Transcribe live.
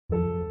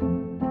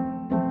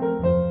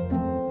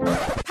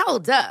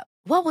Hold up.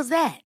 What was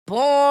that?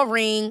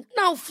 Boring.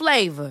 No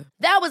flavor.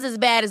 That was as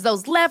bad as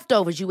those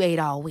leftovers you ate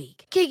all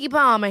week. Keke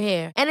Palmer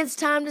here, and it's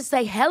time to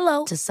say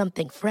hello to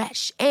something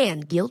fresh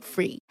and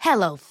guilt-free.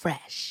 Hello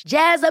Fresh.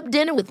 Jazz up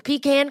dinner with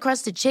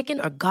pecan-crusted chicken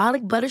or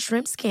garlic butter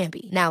shrimp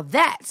scampi. Now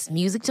that's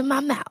music to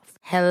my mouth.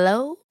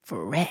 Hello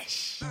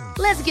Fresh.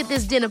 Let's get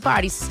this dinner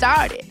party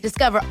started.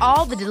 Discover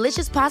all the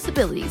delicious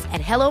possibilities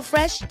at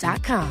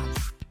hellofresh.com.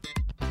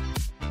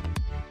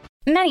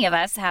 Many of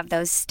us have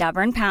those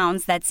stubborn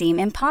pounds that seem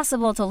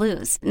impossible to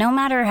lose, no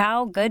matter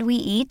how good we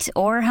eat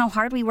or how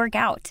hard we work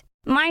out.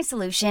 My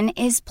solution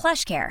is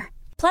PlushCare.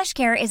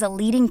 PlushCare is a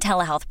leading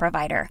telehealth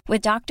provider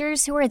with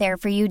doctors who are there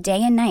for you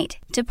day and night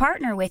to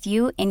partner with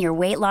you in your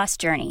weight loss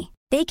journey.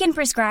 They can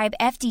prescribe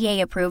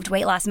FDA-approved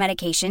weight loss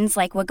medications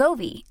like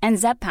Wegovy and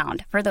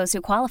Zepbound for those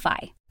who qualify.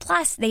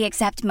 Plus, they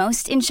accept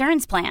most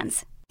insurance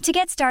plans. To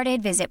get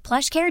started, visit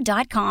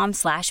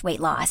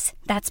plushcare.com/weightloss.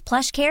 That's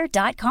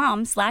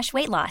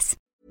plushcare.com/weightloss.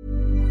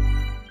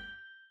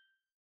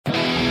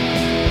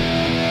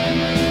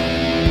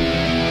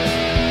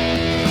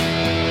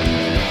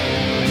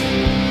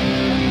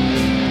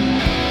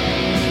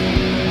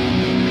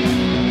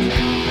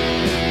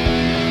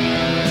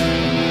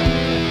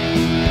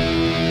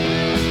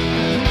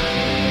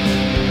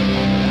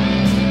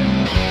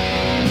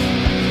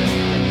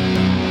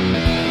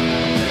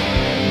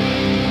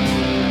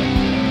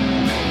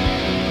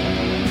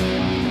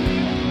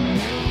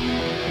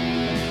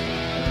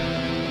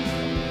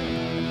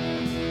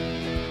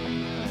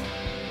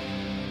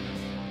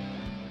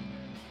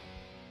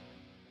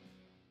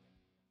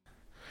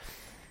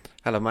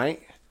 Hello, mate.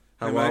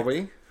 How Hey, are mate.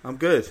 we? I'm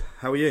good.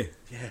 How are you?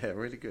 Yeah,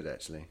 really good,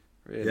 actually.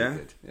 Really Yeah?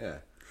 good. Yeah.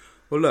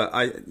 Well, look,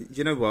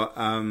 you know what?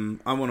 I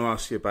want to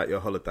ask you about your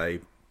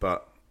holiday,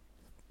 but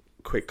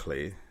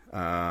quickly,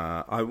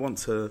 I want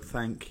to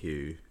thank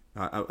you.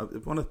 I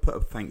want to put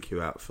a thank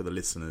you out for the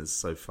listeners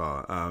so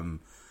far.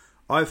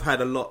 I've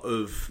had a lot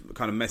of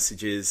kind of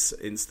messages,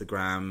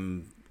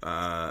 Instagram,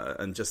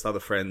 and just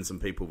other friends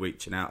and people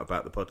reaching out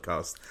about the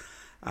podcast.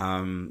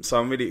 So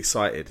I'm really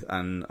excited,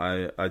 and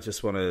I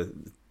just want to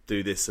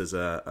do this as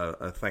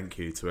a thank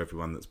you to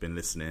everyone that's been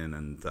listening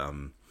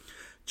and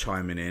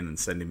chiming in and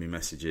sending me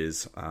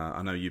messages.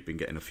 I know you've been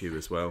getting a few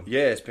as well.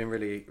 Yeah, it's been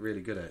really,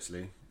 really good,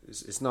 actually.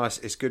 It's nice.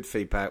 It's good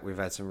feedback. We've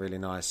had some really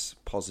nice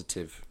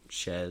positive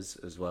shares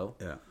as well.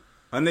 Yeah.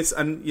 And this,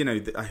 and you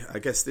know, I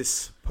guess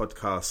this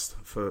podcast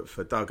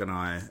for Doug and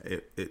I,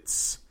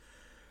 it's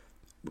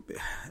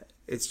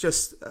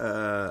just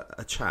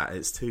a chat.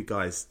 It's two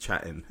guys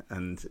chatting,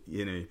 and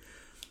you know,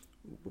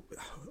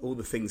 all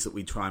the things that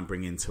we try and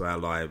bring into our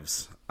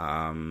lives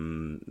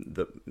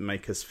that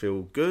make us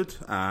feel good,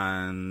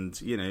 and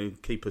you know,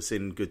 keep us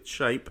in good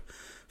shape,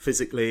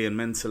 physically and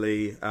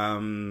mentally.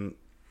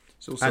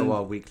 It's also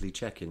our weekly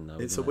check-in, though.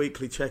 It's isn't a it?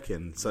 weekly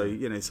check-in, so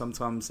you know,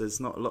 sometimes there's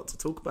not a lot to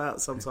talk about.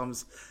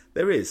 Sometimes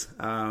there is.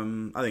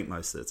 I think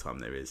most of the time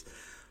there is.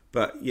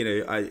 But you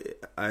know,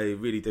 I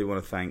really do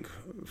want to thank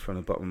from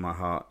the bottom of my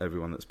heart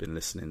everyone that's been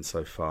listening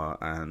so far,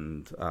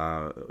 and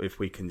if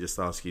we can just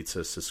ask you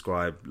to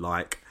subscribe,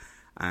 like,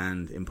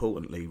 and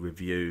importantly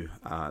review,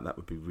 that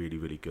would be really,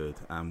 really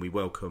good. And we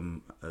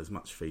welcome as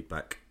much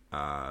feedback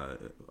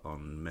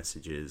on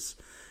messages,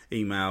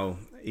 email,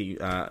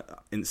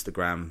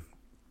 Instagram.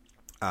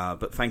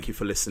 But thank you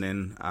for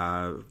listening.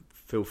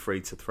 Feel free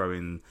to throw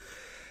in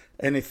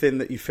anything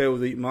that you feel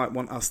that you might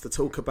want us to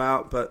talk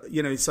about. But,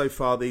 you know, so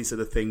far these are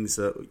the things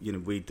that, you know,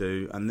 we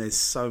do. And there's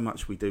so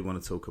much we do want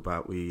to talk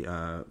about. We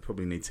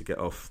probably need to get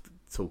off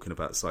talking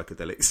about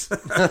psychedelics.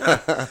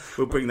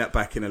 We'll bring that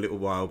back in a little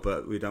while,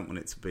 but we don't want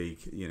it to be,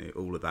 you know,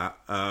 all of that.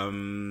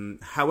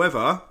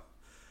 However,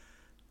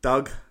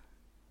 Doug,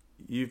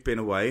 you've been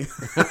away.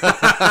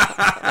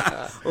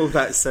 All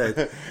that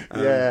said.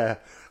 Yeah.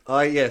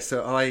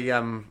 So I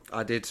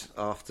did,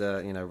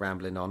 after, you know,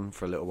 rambling on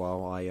for a little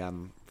while, I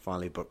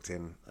finally booked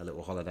in a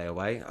little holiday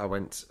away. I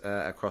went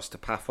across to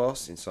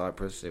Paphos in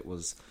Cyprus. It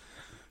was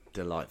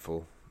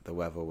delightful. The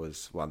weather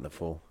was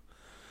wonderful.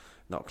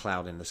 Not a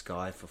cloud in the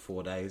sky for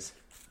 4 days.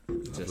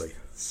 Lovely. Just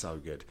so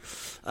good.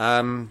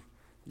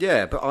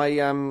 Yeah, but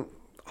I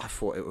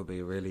thought it would be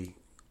a really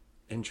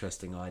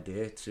interesting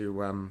idea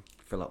to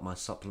fill up my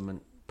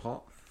supplement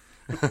pot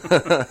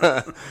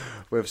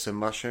with some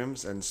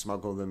mushrooms and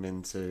smuggle them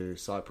into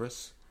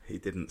Cyprus. He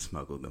didn't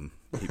smuggle them.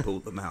 He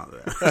pulled them out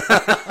there.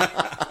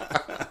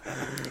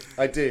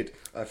 I did.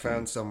 I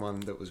found someone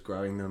that was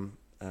growing them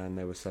and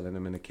they were selling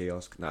them in a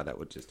kiosk. No, that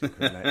would just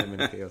incriminate them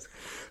in a kiosk.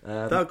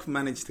 Doug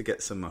managed to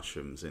get some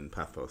mushrooms in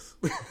Paphos.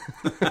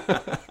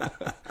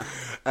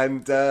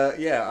 And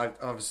yeah,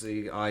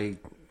 I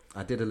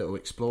did a little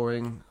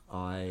exploring.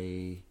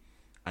 I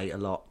ate a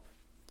lot.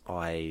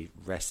 I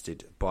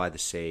rested by the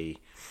sea.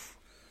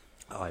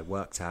 I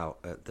worked out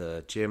at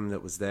the gym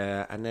that was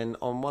there, and then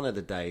on one of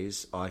the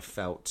days I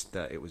felt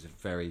that it was a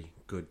very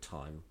good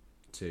time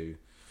to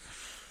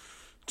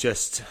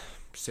just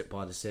sit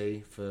by the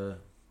sea for,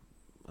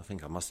 I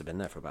think I must have been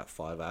there for about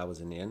 5 hours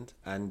in the end,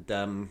 and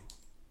I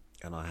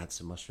had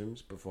some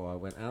mushrooms before I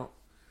went out.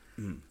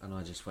 and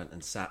I just went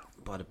and sat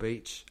by the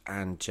beach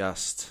and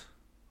just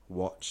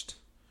watched,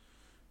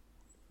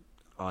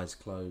 eyes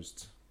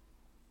closed,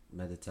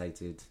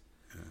 meditated,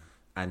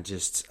 and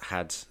just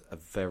had a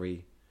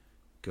very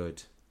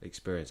good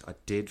experience. I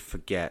did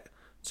forget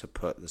to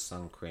put the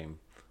sun cream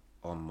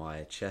on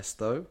my chest,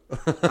 though.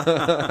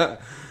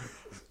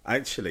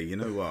 Actually, you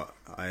know what?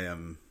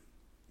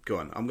 Go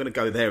on. I'm going to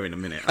go there in a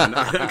minute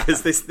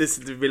because this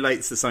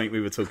relates to something we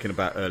were talking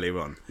about earlier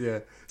on. Yeah.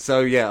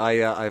 So yeah,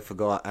 I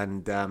forgot,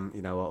 and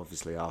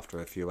obviously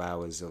after a few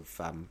hours of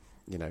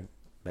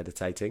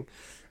meditating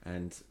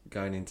and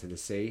going into the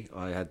sea,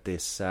 I had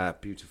this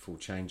beautiful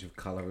change of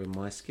colour in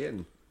my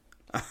skin.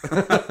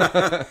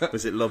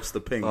 Was it lobster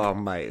pink? Oh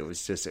mate, it was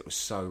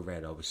so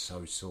red. I was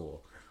so sore.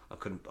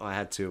 I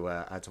had to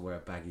wear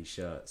a baggy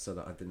shirt so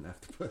that I didn't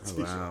have to put a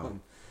t-shirt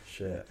on.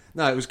 Shit.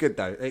 No, it was good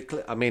though.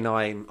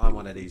 I'm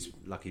one of these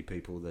lucky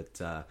people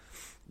that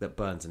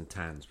burns and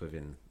tans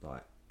within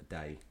like a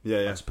day. Yeah.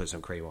 I just put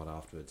some cream on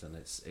afterwards, and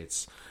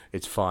it's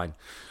fine.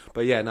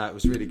 But yeah, no, it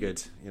was really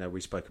good.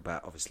 We spoke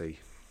about obviously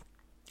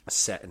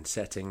set and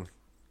setting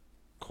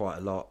quite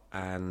a lot,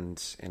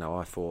 and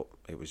I thought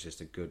it was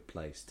just a good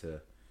place to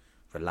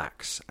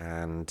relax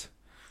and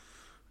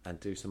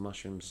do some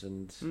mushrooms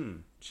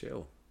and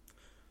chill.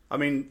 I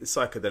mean,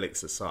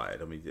 psychedelics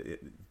aside, I mean,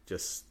 I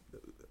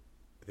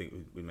think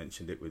we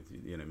mentioned it with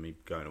me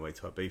going away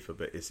to Ibiza,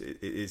 but it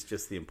is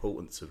just the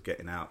importance of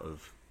getting out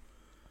of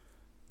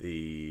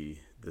the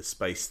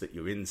space that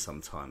you're in.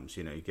 Sometimes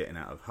getting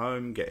out of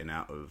home, getting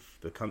out of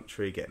the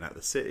country, getting out of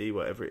the city,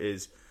 whatever it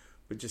is.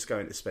 We're just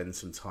going to spend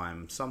some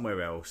time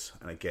somewhere else,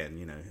 and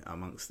again,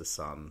 amongst the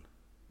sun,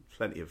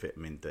 plenty of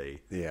vitamin D.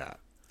 Yeah.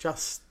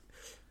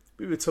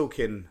 We were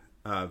talking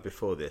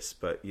before this,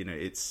 but you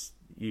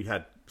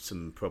had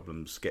some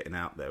problems getting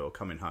out there or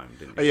coming home,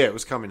 didn't you? Oh, yeah, it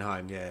was coming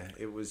home. Yeah,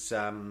 it was.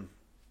 It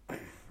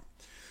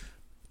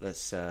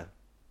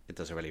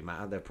doesn't really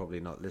matter. They're probably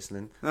not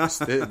listening.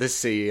 the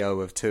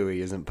CEO of TUI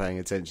isn't paying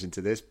attention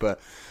to this, but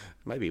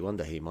maybe one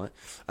day he might.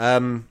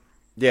 I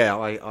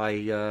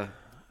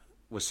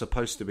was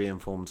supposed to be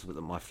informed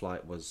that my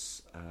flight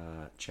was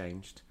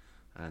changed,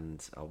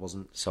 and I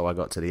wasn't. So I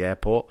got to the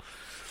airport.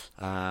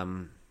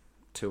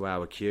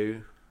 2-hour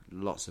queue.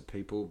 Lots of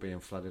people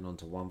being flooded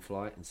onto one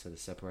flight instead of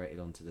separated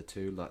onto the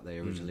two like they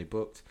originally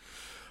booked,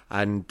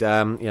 and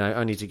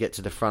only to get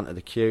to the front of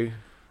the queue,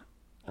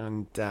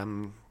 and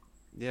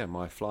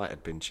my flight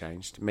had been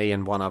changed. Me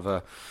and one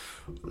other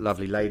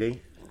lovely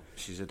lady,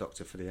 she's a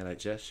doctor for the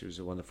NHS. She was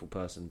a wonderful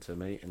person to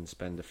meet and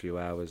spend a few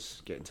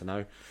hours getting to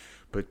know,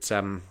 but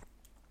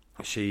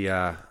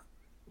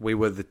we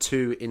were the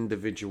two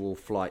individual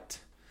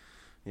flight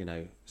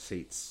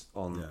seats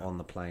on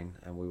the plane,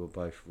 and we were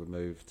both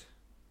removed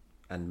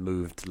and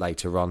moved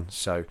later on.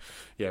 So,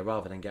 yeah,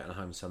 rather than getting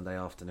home Sunday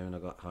afternoon, I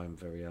got home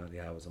very early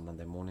hours on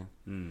Monday morning.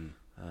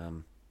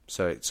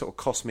 So it sort of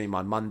cost me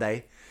my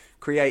Monday,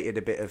 created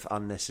a bit of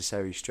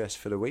unnecessary stress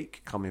for the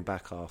week, coming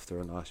back after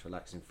a nice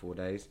relaxing 4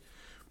 days.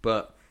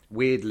 But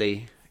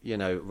weirdly,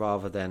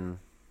 rather than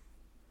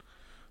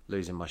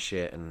losing my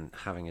shit and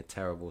having a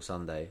terrible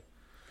Sunday,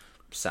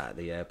 sat at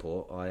the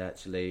airport, I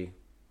actually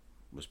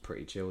was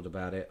pretty chilled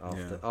about it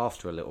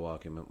after a little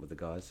argument with the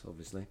guys,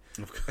 obviously.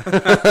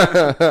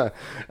 I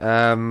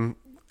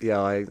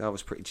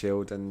was pretty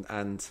chilled,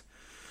 and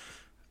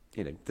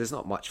there's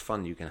not much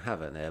fun you can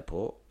have at an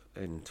airport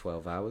in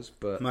 12 hours.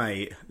 But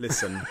mate,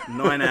 listen,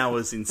 9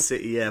 hours in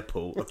City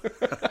Airport.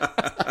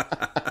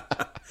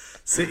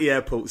 City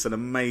Airport's an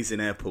amazing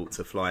airport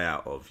to fly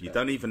out of. You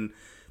don't even,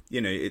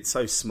 it's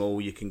so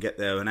small. You can get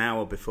there an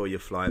hour before your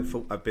flight.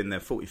 I've been there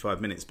 45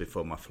 minutes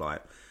before my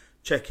flight.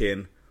 Check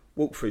in,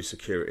 walk through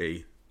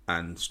security,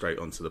 and straight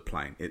onto the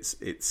plane. It's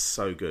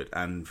so good,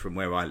 and from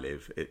where I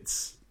live,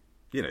 it's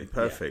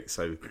perfect. Yeah.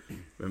 So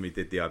when we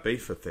did the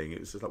Ibiza thing, it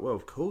was just like, well,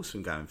 of course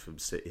I'm going from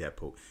City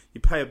Airport.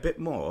 You pay a bit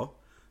more,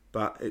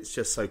 but it's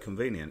just so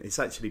convenient. It's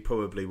actually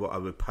probably what I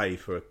would pay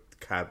for a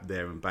cab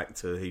there and back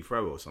to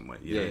Heathrow or somewhere.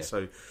 You know?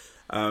 So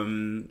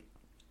when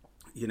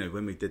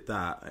we did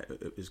that,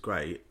 it was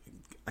great.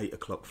 8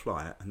 o'clock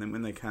flight, and then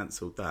when they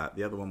cancelled that,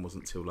 the other one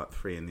wasn't till like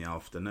 3 in the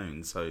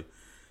afternoon. So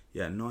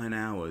 9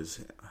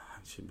 hours,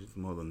 should be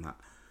more than that.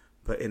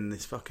 But in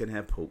this fucking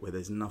airport where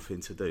there's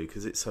nothing to do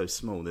because it's so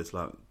small, there's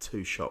like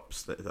 2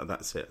 shops,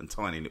 that's it, and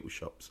tiny little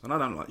shops. And I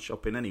don't like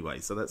shopping anyway,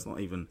 so that's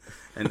not even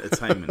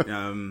entertainment.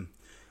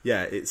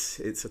 It's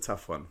a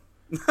tough one.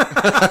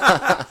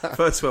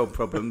 First world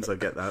problems, I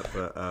get that,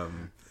 but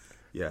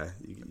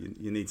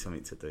you need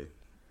something to do.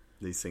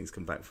 These things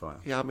can backfire.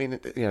 Yeah, I mean,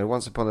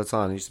 once upon a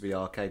time there used to be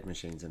arcade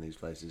machines in these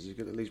places. You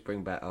could at least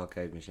bring back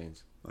arcade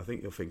machines. I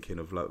think you're thinking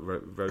of like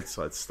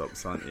roadside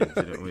stops, aren't you? Do you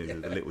know what I mean?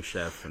 With the little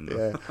chef and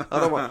I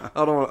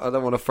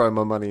don't want to throw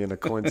my money in a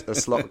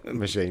slot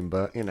machine,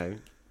 but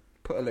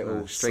put a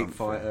little Street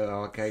Fighter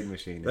arcade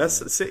machine.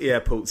 That's City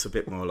Airport's a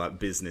bit more like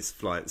business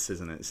flights,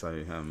 isn't it?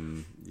 So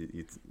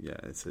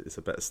it's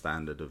a better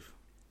standard of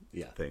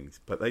things,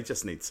 but they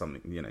just need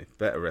something,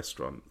 better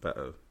restaurant,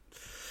 better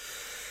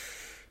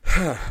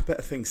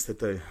things to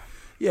do.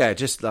 Yeah,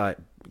 just like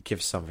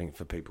gives something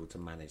for people to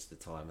manage the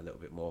time a little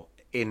bit more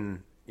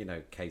in,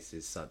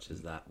 cases such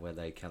as that where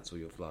they cancel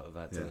your flight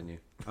without telling you.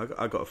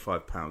 I got a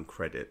 £5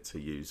 credit to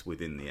use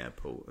within the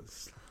airport.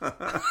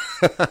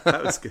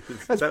 That was good.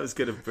 That was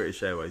good of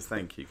British Airways.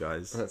 Thank you,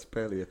 guys. That's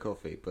barely a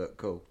coffee, but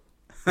cool.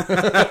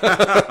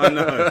 I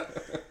know.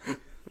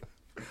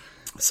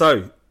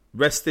 So,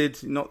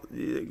 rested, not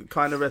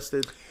kind of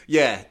rested?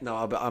 Yeah,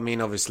 no, but I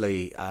mean,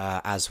 obviously,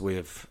 as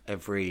with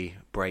every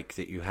break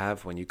that you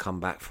have, when you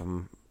come back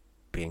from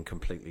being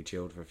completely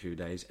chilled for a few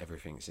days,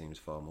 everything seems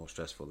far more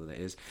stressful than it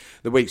is.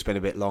 The week's been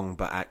a bit long,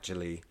 but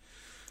actually,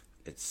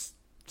 it's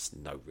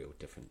no real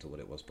different to what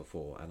it was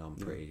before, and I'm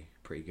pretty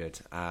good.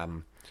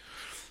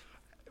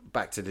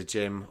 Back to the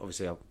gym.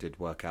 Obviously, I did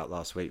work out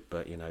last week,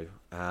 but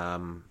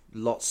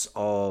lots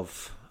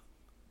of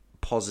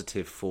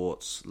positive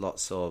thoughts,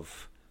 lots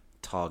of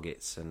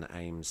targets and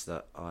aims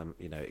that I'm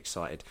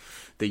excited.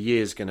 The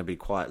year's going to be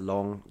quite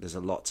long. There's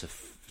a lot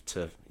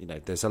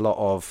there's a lot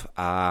of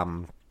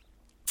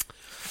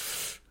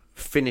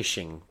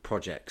finishing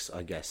projects,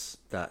 I guess,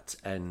 that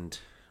end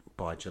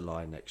by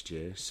July next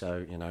year.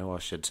 So I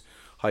should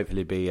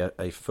hopefully be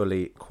a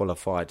fully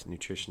qualified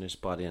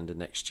nutritionist by the end of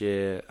next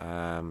year.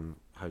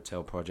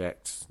 Hotel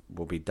project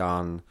will be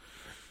done.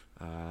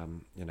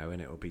 And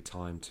it will be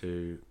time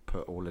to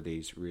put all of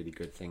these really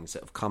good things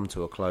that have come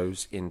to a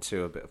close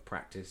into a bit of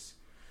practice.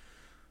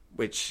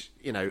 Which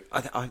I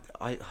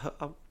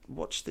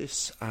watched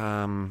this.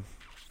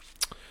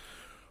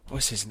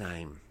 What's his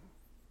name?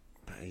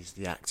 He's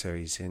the actor.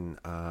 He's in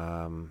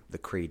the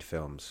Creed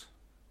films.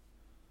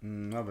 I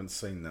haven't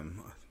seen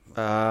them.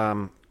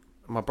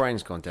 My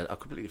brain's gone dead. I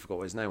completely forgot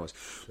what his name was.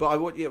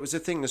 But it was a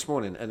thing this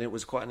morning, and it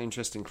was quite an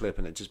interesting clip,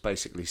 and it just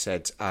basically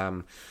said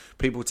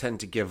people tend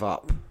to give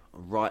up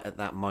right at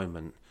that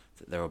moment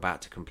that they're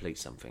about to complete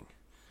something.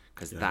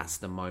 Because that's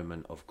the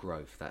moment of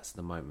growth. That's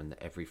the moment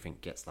that everything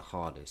gets the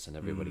hardest and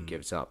everybody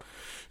gives up.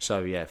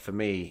 So, for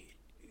me,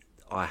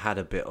 I had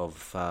a bit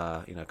of,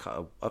 I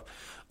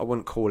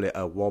wouldn't call it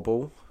a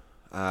wobble,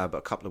 but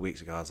a couple of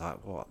weeks ago I was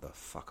like, what the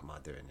fuck am I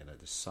doing?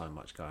 There's so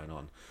much going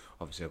on.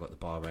 Obviously, I've got the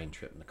Bahrain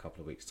trip in a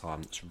couple of weeks'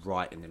 time. It's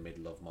right in the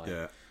middle of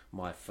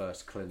my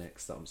first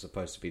clinics that I'm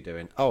supposed to be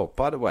doing. Oh,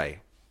 by the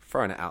way,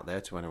 throwing it out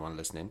there to anyone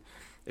listening,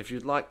 if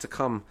you'd like to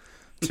come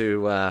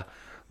to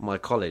my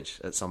college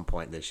at some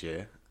point this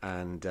year,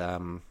 and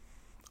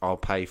I'll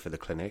pay for the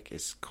clinic,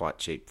 it's quite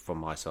cheap from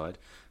my side,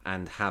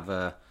 and have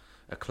a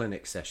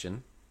clinic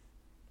session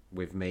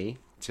with me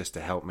just to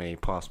help me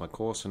pass my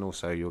course, and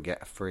also you'll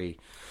get a free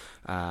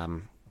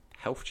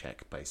health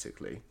check,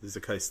 basically. These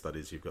are case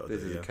studies you've got to do.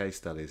 These are the case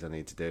studies I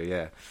need to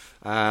do,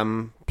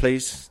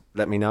 please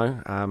let me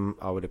know.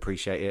 I would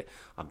appreciate it.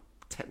 I'm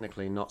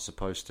technically not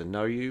supposed to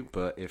know you,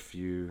 but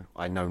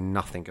I know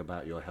nothing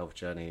about your health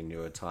journey in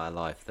your entire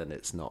life, then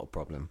it's not a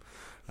problem.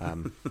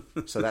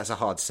 So that's a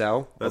hard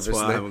sell. That's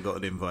obviously. why I haven't got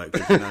an invite,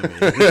 because you know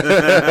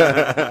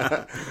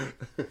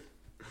me.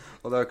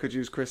 Although I could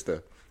use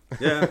Krista.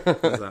 Yeah,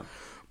 how's that?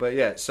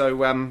 But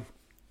so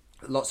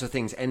lots of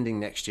things ending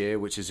next year,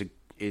 which is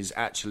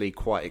actually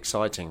quite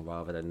exciting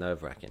rather than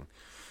nerve-wracking.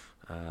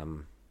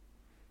 Well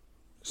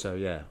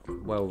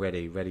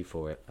ready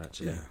for it,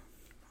 actually. Yeah,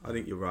 I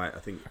think you're right. I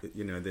think,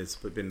 there's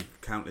been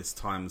countless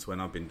times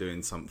when I've been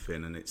doing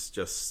something and it's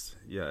just,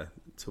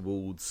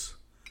 towards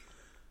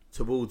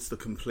the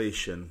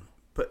completion.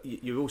 But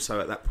you're also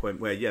at that point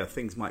where,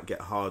 things might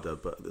get harder,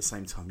 but at the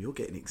same time, you're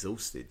getting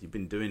exhausted. You've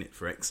been doing it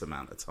for X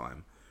amount of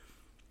time.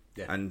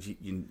 Yeah. And,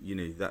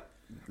 that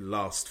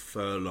last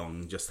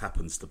furlong just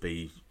happens to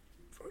be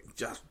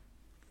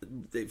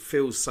it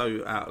feels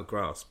so out of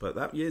grasp. But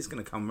that year's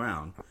going to come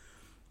round.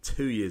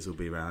 2 years will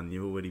be around.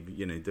 You're already,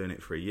 doing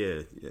it for a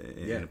year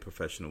in a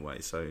professional way.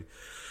 So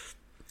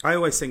I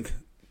always think,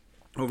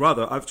 or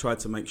rather, I've tried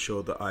to make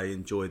sure that I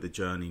enjoy the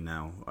journey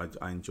now.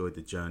 I enjoy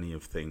the journey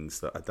of things,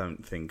 that I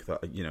don't think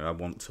that, I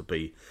want to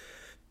be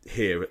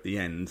here at the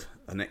end,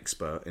 an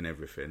expert in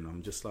everything.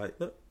 I'm just like,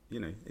 look,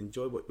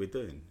 enjoy what we're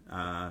doing.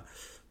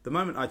 The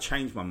moment I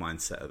changed my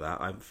mindset of that,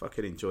 I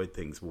fucking enjoyed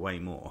things way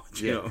more.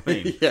 Do you know what I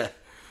mean? Yeah.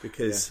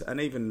 Because, and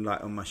even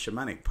like on my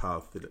shamanic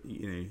path,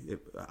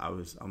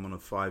 I'm on a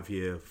 4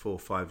 or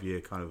 5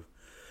 year kind of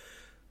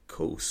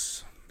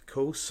course.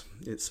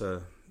 It's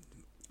a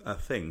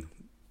thing.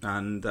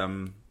 And,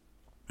 I'm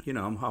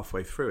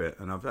halfway through it,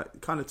 and I've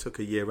kind of took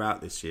a year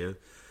out this year,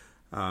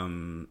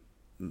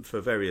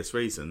 for various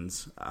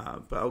reasons,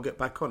 but I'll get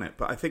back on it.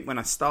 But I think when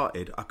I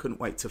started, I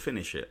couldn't wait to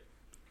finish it,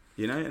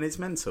 and it's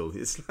mental.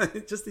 It's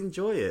like, just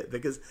enjoy it,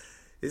 because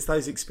it's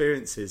those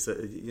experiences that,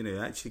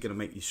 are actually going to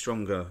make you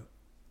stronger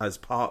as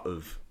part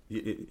of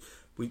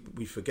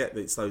we forget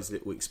that it's those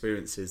little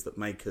experiences that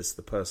make us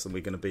the person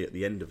we're going to be at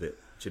the end of it.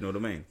 Do you know what I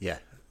mean? Yeah,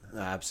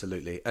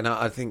 absolutely. And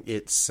I think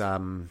it's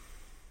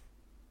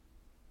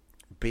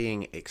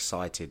being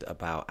excited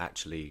about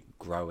actually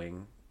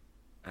growing,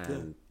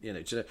 and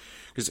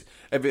because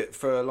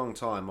for a long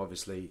time,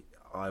 obviously,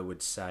 I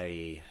would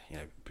say,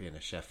 being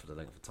a chef for the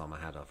length of time I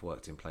had, I've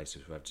worked in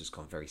places where I've just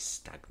gone very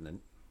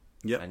stagnant.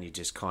 Yeah, and you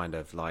just kind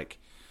of like,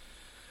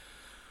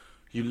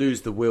 you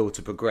lose the will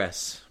to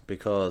progress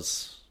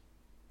because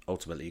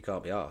ultimately you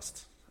can't be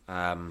asked.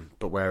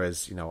 But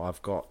whereas, you know,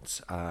 I've got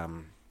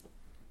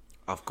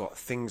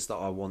things that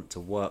I want to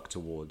work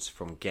towards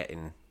from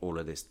getting all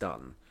of this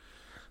done,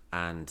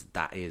 and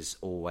that is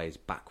always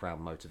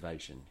background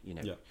motivation. You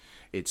know,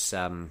 it's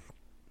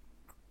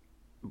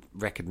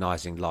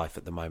recognizing life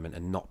at the moment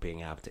and not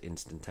being able to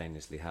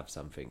instantaneously have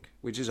something,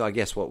 which is, I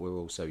guess, what we're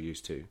all so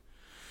used to.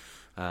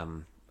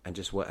 And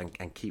just work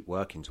and keep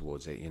working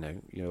towards it. You know,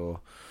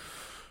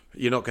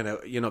 you're not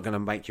gonna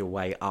make your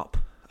way up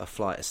a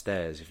flight of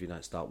stairs if you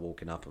don't start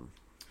walking up them.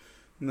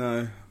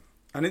 No,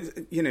 and it's,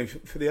 you know,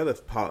 for the other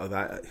part of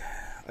that,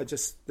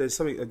 there's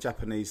something the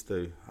Japanese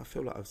do. I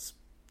feel like I've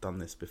done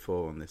this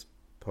before on this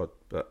pod,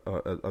 but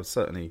I've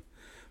certainly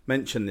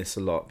mentioned this a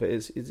lot. But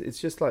it's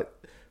just like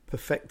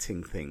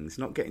perfecting things,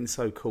 not getting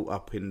so caught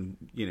up in,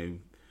 you know,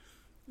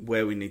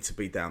 where we need to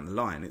be down the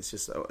line. It's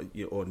just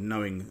or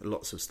knowing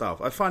lots of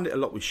stuff. I find it a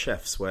lot with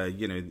chefs where,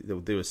 you know, they'll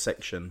do a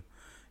section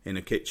in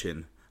a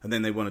kitchen and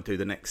then they want to do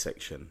the next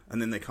section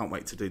and then they can't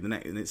wait to do the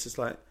next, and it's just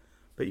like,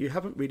 but you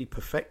haven't really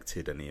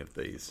perfected any of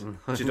these. Do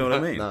you know what I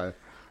mean? No.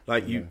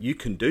 Like you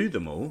can do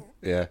them all,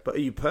 but are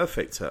you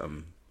perfect at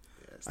them?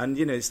 Yes. And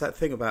you know, it's that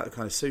thing about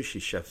kind of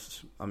sushi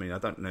chefs. I mean, I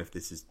don't know if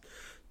this is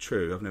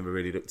true. I've never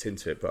really looked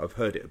into it, but I've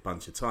heard it a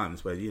bunch of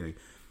times where, you know,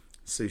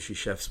 sushi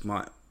chefs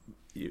might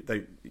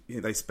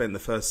they spend the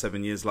first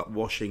 7 years like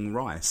washing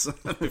rice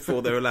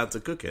before they're allowed to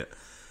cook it.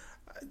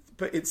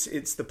 But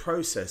it's the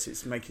process.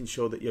 It's making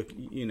sure that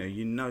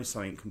you know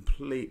something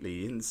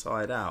completely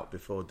inside out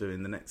before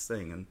doing the next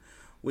thing. And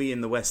we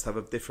in the West have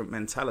a different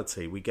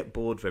mentality. We get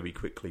bored very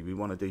quickly. We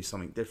want to do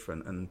something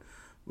different, and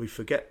we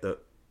forget that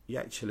you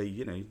actually,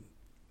 you know,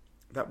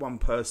 that one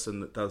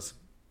person that does,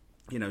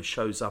 you know,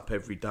 shows up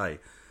every day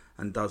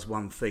and does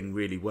one thing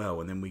really well,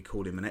 and then we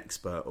call him an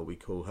expert, or we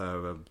call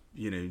her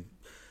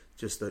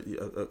just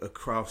a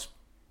crafts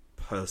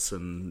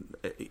person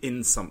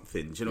in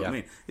something. Do you know what I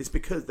mean? It's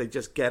because they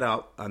just get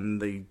up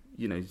and they,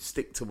 you know,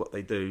 stick to what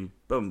they do.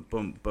 Boom,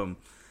 boom, boom.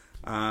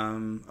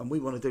 And we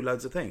want to do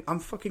loads of things. I'm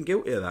fucking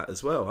guilty of that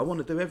as well. I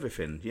want to do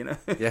everything, you know?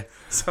 Yeah.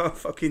 So I'm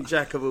fucking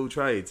jack of all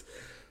trades.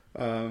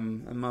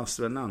 And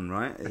master of none,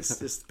 right? It's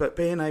just, but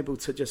being able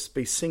to just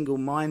be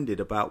single-minded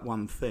about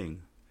one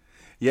thing.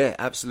 Yeah,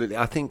 absolutely.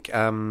 I think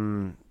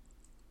that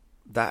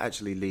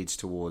actually leads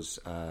towards,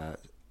 I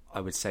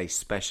would say,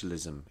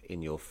 specialism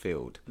in your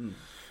field.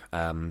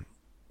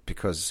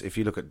 Because if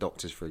you look at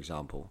doctors, for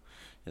example,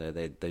 you know,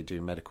 they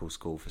do medical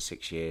school for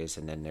 6 years,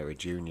 and then they're a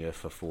junior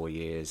for 4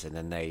 years, and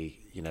then they,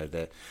 you know,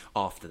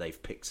 after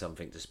they've picked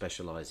something to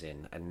specialise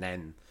in, and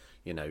then,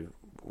 you know,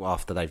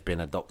 after they've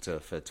been a doctor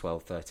for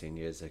 12, 13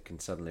 years, they can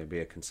suddenly be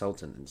a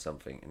consultant in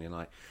something. And you're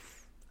like,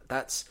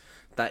 that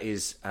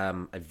is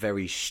a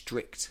very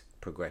strict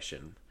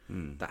progression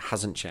that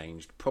hasn't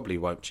changed, probably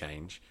won't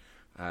change.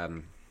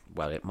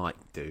 Well, it might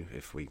do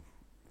if we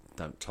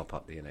don't top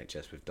up the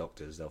NHS with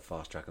doctors. They'll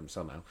fast track them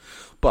somehow.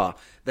 But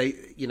they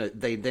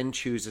then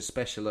choose a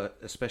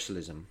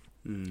specialism.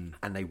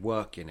 And they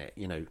work in it.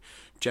 You know,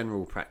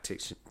 general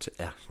practitioners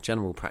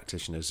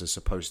are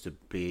supposed to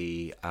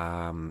be,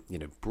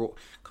 broad,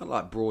 kind of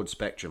like broad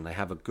spectrum. They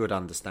have a good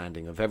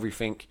understanding of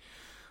everything,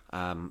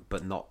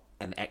 but not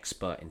an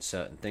expert in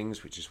certain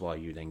things, which is why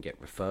you then get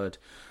referred.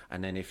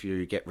 And then if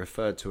you get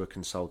referred to a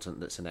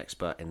consultant that's an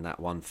expert in that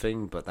one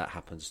thing, but that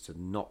happens to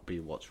not be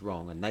what's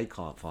wrong, and they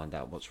can't find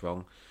out what's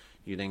wrong,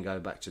 you then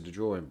go back to the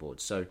drawing board.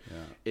 So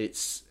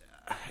it's,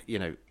 you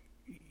know,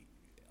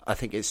 I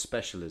think it's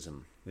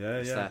specialism.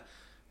 That,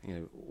 you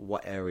know,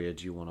 what area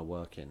do you want to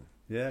work in?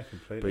 Yeah,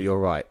 completely. But you're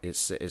right.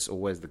 It's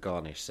always the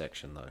garnish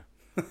section, though.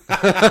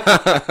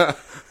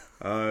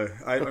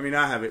 I mean,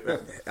 I have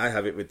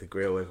it with the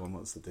grill. Everyone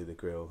wants to do the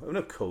grill, and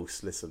of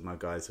course, listen, my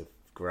guys are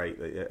great.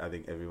 I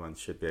think everyone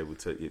should be able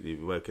to. If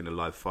you work in a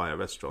live fire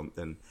restaurant,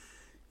 then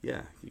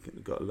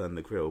you've got to learn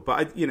the grill.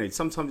 But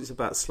sometimes it's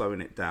about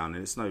slowing it down,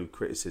 and it's no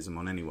criticism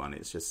on anyone.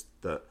 It's just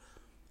that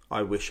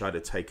I wish I'd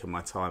have taken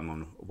my time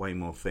on way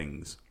more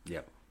things.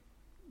 Yeah.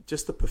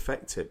 Just to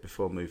perfect it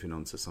before moving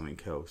on to something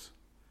else.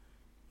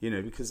 You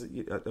know, because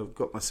I've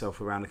got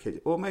myself around the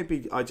kitchen. Or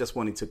maybe I just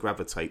wanted to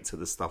gravitate to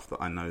the stuff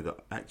that I know that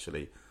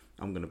actually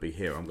I'm going to be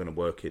here. I'm going to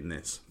work in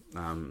this.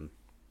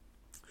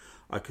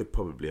 I could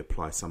probably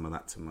apply some of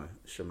that to my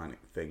shamanic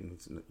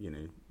things, you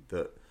know,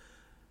 that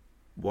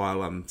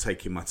while I'm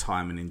taking my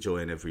time and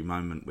enjoying every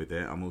moment with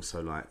it, I'm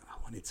also like, I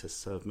wanted to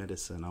serve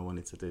medicine. I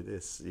wanted to do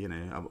this, you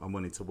know, I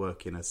wanted to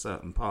work in a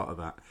certain part of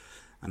that.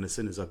 And as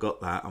soon as I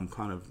got that, I'm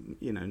kind of,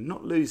 you know,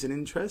 not losing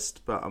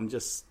interest, but I'm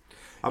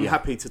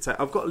happy to take.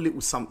 I've got a little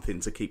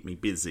something to keep me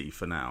busy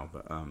for now,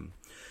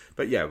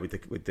 but yeah, with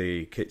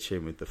the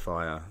kitchen, with the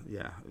fire,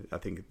 yeah, I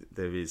think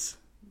there is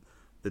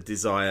the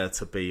desire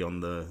to be on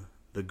the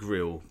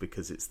grill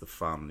because it's the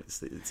fun,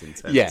 it's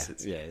intense. Yeah,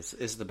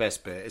 it's the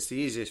best bit. It's the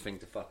easiest thing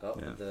to fuck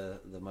up, but the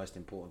most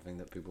important thing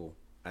that people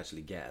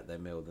actually get at their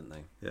meal, don't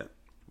they? Yeah.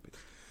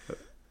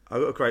 I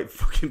got a great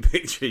fucking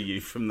picture of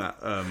you from that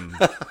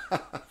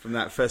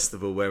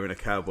festival wearing a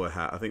cowboy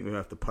hat. I think we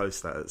have to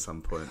post that at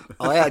some point.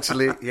 I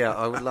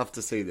would love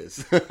to see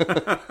this.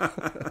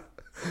 I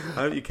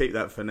hope you keep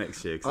that for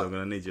next year because I'm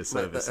going to need your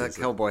services.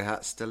 That cowboy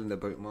hat's still in the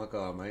boot of my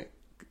car, mate.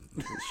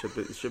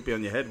 It should be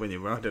on your head when you're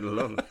riding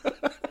along.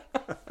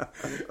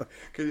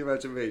 Can you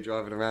imagine me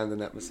driving around in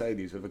that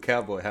Mercedes with a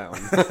cowboy hat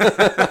on?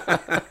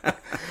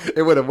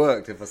 It would have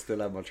worked if I still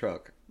had my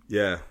truck.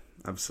 Yeah,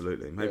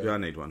 absolutely. Maybe I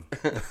need one.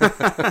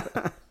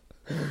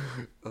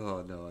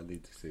 Oh no, I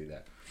need to see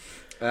that.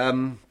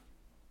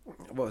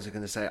 What was I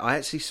going to say? I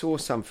actually saw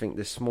something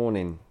this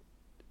morning.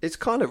 It's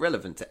kind of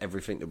relevant to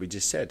everything that we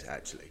just said,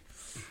 actually.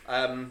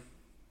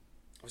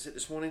 Was it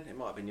this morning? It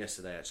might have been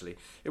yesterday, actually.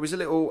 It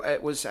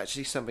was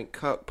actually something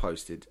Kirk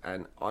posted,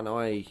 and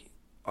I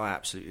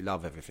absolutely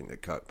love everything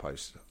that Kirk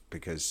posts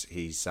because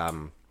he's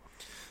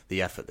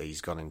the effort that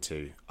he's gone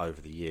into over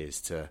the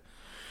years to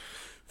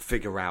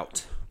figure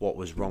out what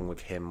was wrong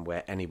with him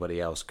where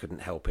anybody else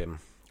couldn't help him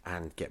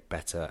and get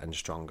better and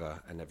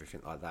stronger and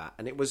everything like that.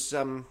 And it was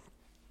a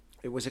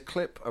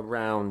clip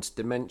around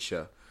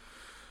dementia.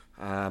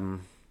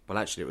 Well,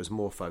 actually, it was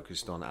more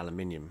focused on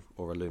aluminium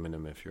or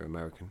aluminum if you're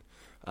American.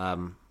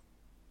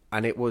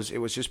 And it was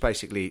just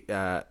basically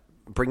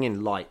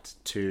bringing light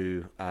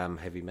to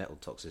heavy metal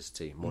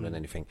toxicity more than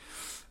anything,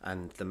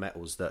 and the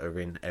metals that are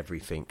in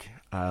everything.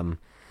 And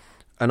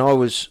I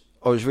was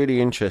really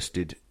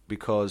interested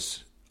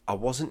because I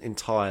wasn't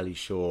entirely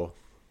sure.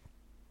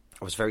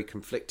 I was very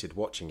conflicted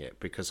watching it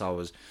because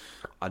I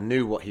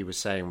knew what he was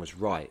saying was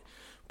right,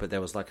 but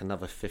there was like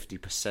another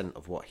 50%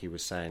 of what he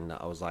was saying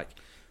that I was like,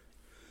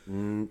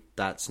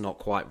 that's not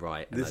quite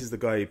right. And This is the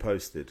guy you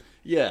posted?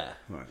 Yeah.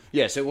 Right.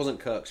 Yeah, so it wasn't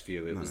Kirk's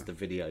view, it was the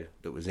video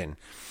that was in.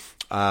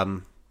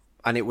 And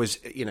it was,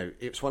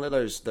 it's one of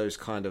those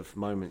kind of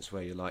moments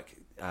where you're like,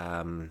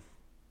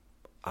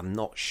 I'm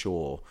not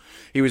sure.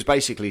 He was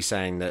basically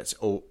saying that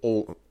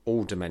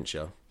all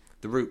dementia,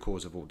 the root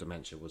cause of all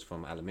dementia was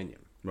from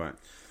aluminium. Right.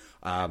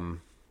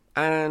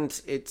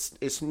 And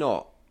it's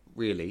not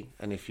really.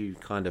 And if you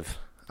kind of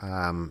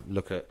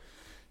look at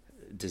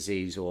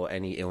disease or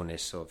any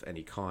illness of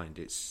any kind,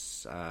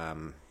 it's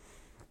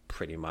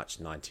pretty much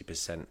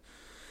 90%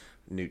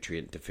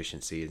 nutrient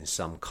deficiency in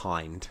some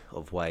kind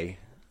of way.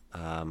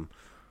 And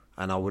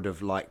I would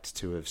have liked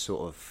to have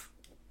sort of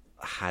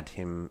had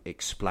him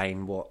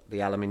explain what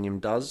the aluminium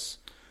does,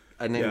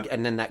 and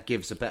then that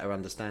gives a better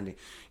understanding.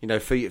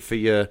 For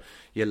your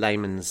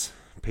layman's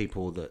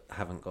people that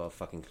haven't got a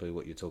fucking clue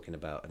what you're talking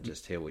about and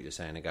just hear what you're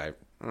saying and go,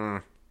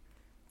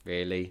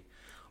 really?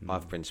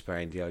 I've been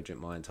spraying deodorant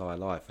my entire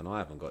life and I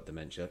haven't got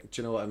dementia.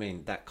 Do you know what I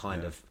mean? That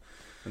kind of...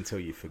 Until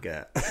you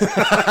forget. To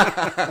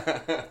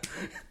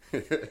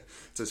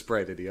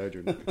spray the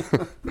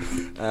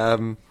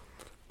deodorant.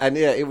 And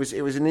yeah, it was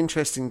an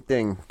interesting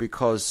thing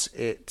because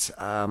it...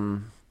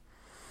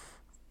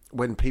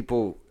 when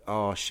people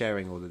are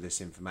sharing all of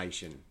this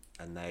information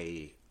and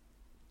they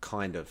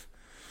kind of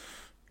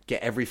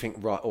get everything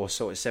right, or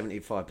sort of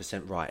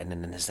 75% right, and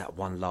then there's that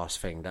one last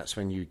thing, that's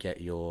when you get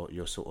your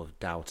sort of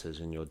doubters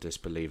and your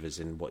disbelievers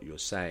in what you're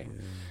saying.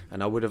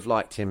 And I would have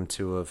liked him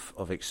to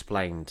have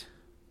explained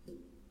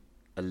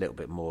a little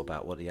bit more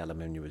about what the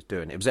aluminium was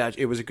doing.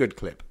 It was a good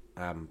clip.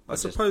 I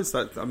suppose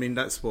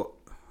that's what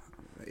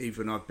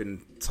even I've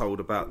been told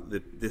about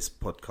this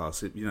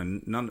podcast.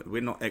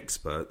 We're not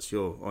experts.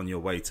 You're on your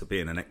way to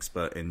being an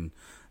expert in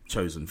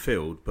chosen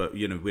field, but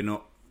we're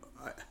not.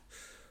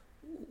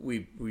 We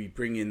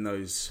bring in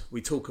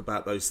we talk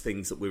about those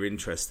things that we're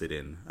interested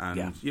in,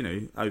 and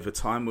over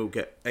time we'll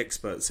get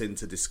experts in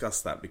to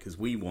discuss that because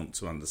we want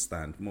to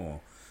understand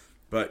more.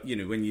 But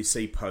when you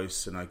see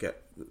posts, and I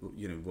get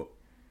what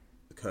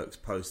Kirk's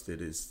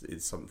posted is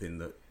something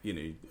that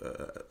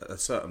a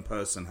certain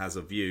person has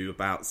a view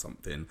about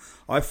something.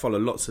 I follow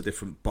lots of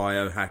different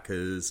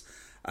biohackers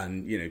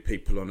and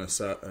people on a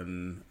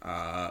certain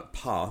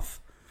path.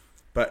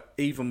 But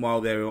even while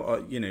they're,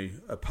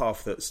 a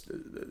path that's,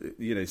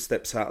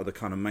 steps out of the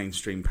kind of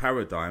mainstream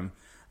paradigm,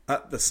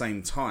 at the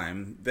same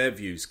time, their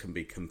views can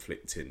be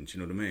conflicting. Do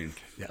you know what I mean?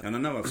 Yeah. And I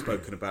know I've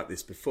spoken about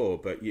this before,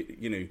 but,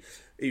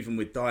 even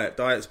with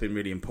diet's been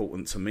really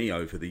important to me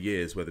over the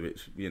years, whether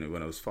it's,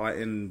 when I was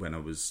fighting, when I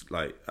was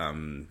like,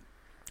 working,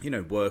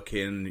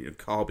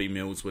 carby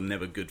meals were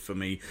never good for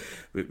me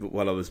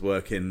while I was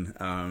working,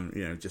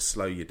 just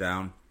slow you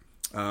down.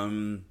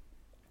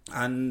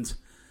 And...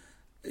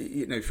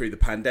 through the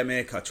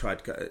pandemic, I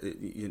tried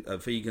a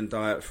vegan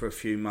diet for a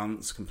few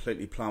months,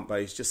 completely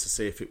plant-based, just to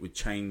see if it would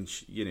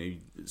change,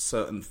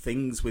 certain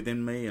things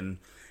within me, and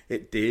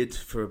it did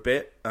for a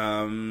bit.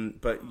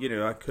 But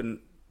I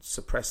couldn't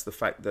suppress the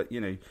fact that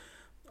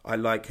I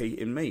like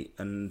eating meat,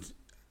 and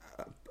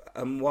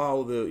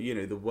while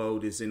the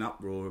world is in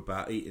uproar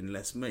about eating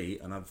less meat,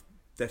 and I've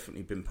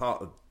definitely been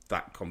part of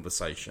that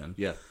conversation.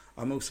 Yeah,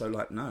 I'm also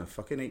like, no,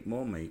 fucking eat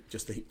more meat,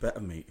 just eat better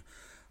meat.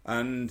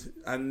 And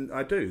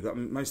I do.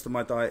 Most of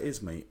my diet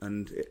is meat,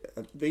 and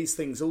these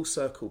things all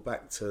circle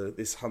back to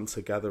this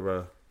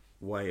hunter-gatherer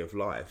way of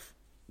life.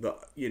 That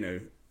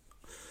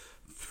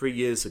 3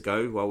 years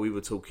ago, while we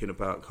were talking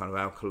about kind of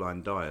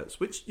alkaline diets,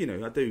 which, you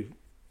know,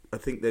 I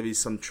think there is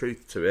some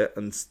truth to it,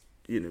 and,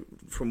 you know,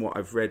 from what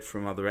I've read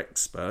from other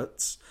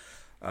experts,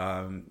 you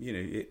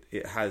know,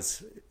 it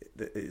has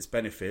its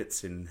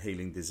benefits in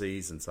healing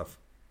disease and stuff.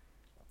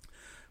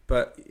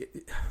 But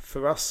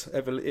for us,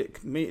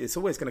 it's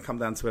always going to come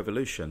down to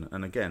evolution.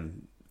 And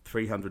again,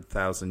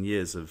 300,000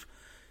 years of,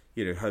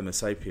 you know, Homo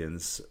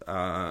sapiens,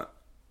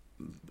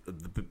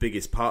 the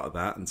biggest part of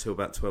that until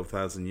about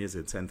 12,000 years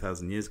ago,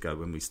 10,000 years ago,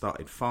 when we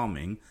started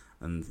farming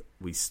and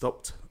we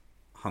stopped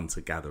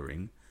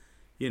hunter-gathering,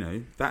 you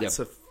know, that's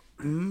a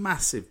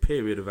massive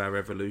period of our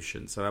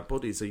evolution. So our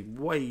bodies are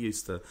way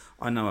used to,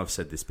 I know I've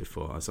said this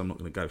before, so I'm not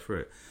going to go through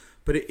it.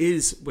 But it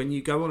is, when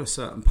you go on a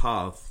certain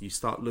path, you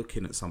start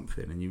looking at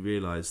something and you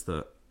realise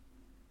that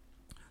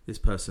this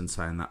person's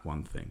saying that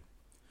one thing,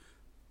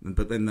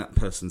 but then that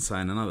person's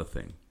saying another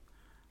thing.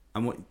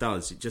 And what it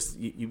does, it just,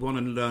 you want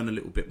to learn a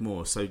little bit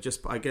more. So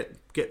I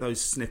get those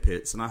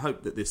snippets, and I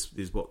hope that this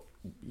is what,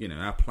 you know,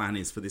 our plan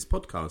is for this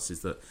podcast, is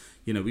that,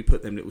 you know, we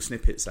put them little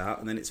snippets out,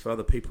 and then it's for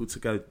other people to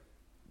go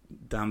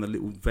down the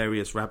little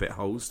various rabbit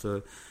holes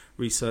to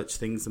research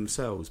things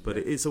themselves. But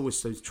it is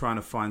always trying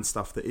to find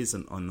stuff that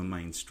isn't on the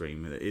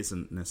mainstream, that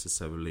isn't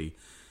necessarily,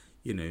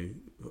 you know,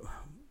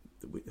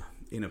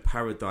 in a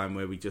paradigm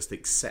where we just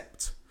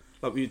accept,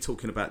 like we were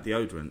talking about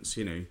deodorants,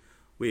 you know,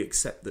 we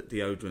accept that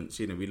deodorants,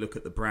 you know, we look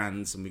at the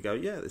brands and we go,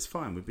 yeah, it's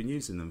fine, we've been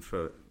using them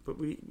but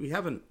we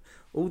haven't,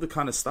 all the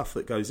kind of stuff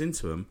that goes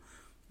into them,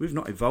 we've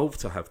not evolved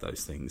to have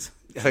those things.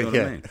 You know what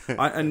I mean?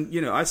 And, you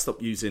know, I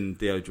stopped using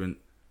deodorant.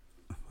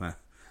 Well,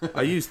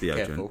 I use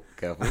deodorant.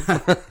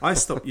 Careful. I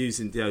stopped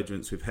using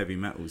deodorants with heavy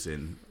metals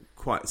in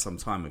quite some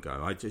time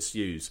ago. I just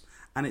use,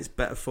 and it's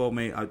better for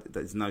me.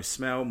 There's no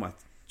smell. My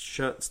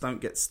shirts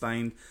don't get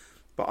stained.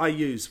 But I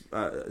use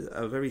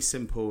a very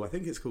simple, I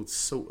think it's called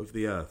Salt of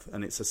the Earth,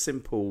 and it's a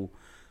simple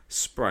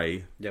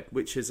spray,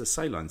 which is a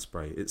saline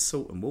spray. It's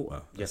salt and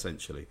water,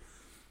 essentially.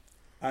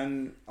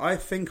 And I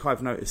think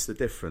I've noticed the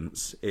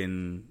difference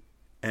in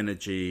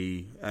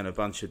energy and a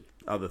bunch of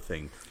other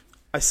things.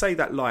 I say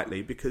that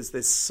lightly because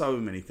there's so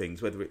many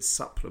things, whether it's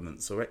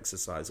supplements or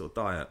exercise or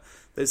diet,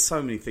 there's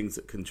so many things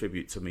that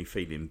contribute to me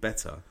feeling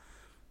better.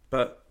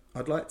 But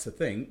I'd like to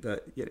think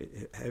that, you know,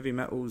 heavy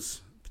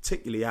metals,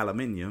 particularly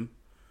aluminium,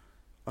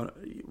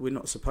 we're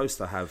not supposed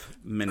to have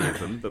many of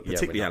them, but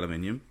particularly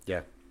aluminium.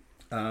 Yeah.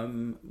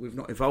 We've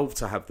not evolved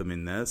to have them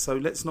in there, so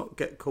let's not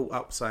get caught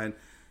up saying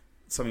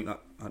something like,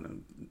 I don't know,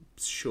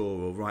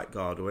 Sure or Right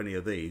Guard or any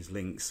of these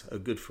links are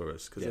good for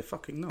us, because they're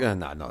fucking not. No,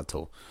 not at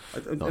all.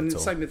 And the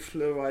same with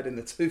fluoride in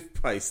the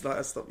toothpaste. Like,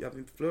 I stopped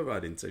having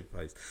fluoride in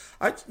toothpaste.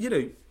 I've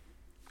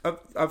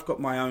got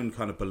my own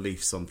kind of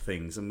beliefs on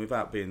things, and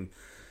without being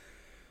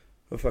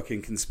a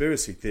fucking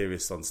conspiracy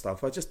theorist on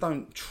stuff, I just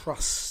don't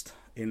trust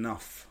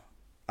enough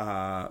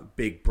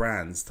big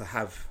brands to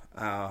have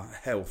our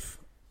health.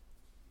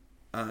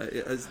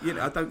 As you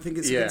know, I don't think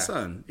it's a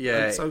concern.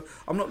 Yeah. And so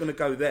I'm not going to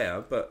go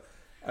there, but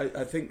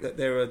I think that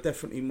there are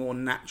definitely more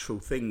natural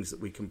things that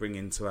we can bring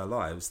into our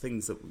lives,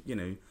 things that, you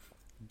know,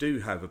 do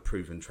have a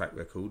proven track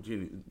record, you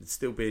know,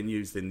 still being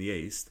used in the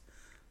East.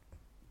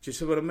 Do you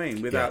see what I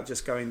mean? Without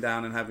just going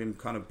down and having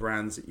kind of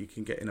brands that you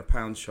can get in a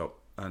pound shop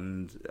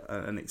and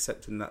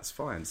accepting that's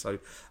fine. So,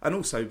 and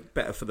also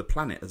better for the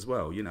planet as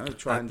well, you know,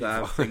 trying to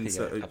have things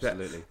that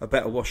are a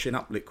better washing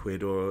up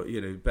liquid, or,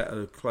 you know,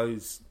 better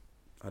clothes.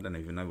 I don't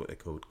even know what they're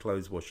called,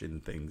 clothes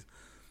washing things.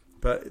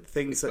 But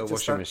things that a just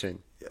washing machine.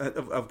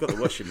 I've got the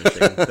washing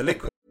machine, the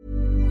liquid.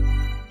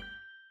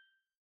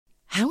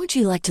 How would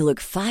you like to look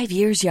 5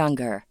 years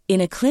younger?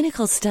 In a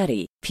clinical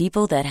study,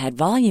 people that had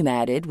volume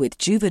added with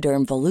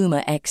Juvederm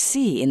Voluma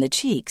XC in the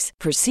cheeks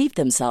perceived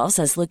themselves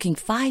as looking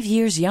 5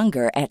 years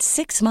younger at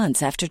 6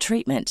 months after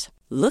treatment.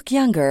 Look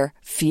younger,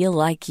 feel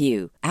like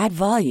you. Add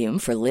volume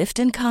for lift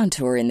and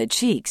contour in the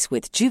cheeks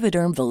with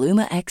Juvederm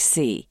Voluma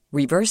XC.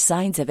 Reverse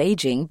signs of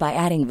aging by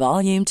adding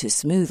volume to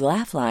smooth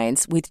laugh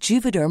lines with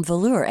Juvederm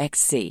Volure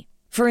XC.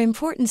 For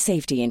important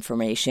safety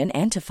information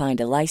and to find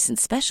a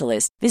licensed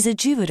specialist, visit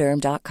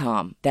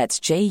Juvederm.com. That's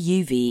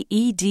JUVEDERM.com.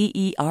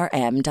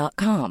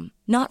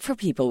 Not for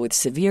people with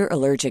severe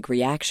allergic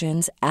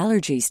reactions,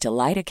 allergies to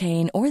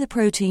lidocaine, or the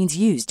proteins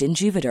used in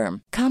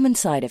Juvederm. Common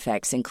side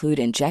effects include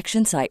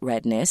injection site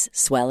redness,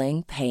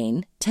 swelling,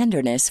 pain,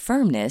 tenderness,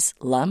 firmness,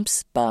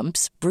 lumps,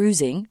 bumps,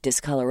 bruising,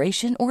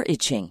 discoloration, or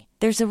itching.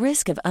 There's a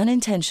risk of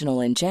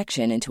unintentional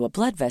injection into a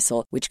blood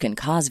vessel, which can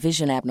cause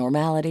vision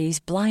abnormalities,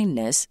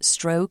 blindness,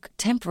 stroke,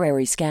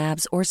 temporary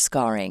scabs, or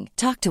scarring.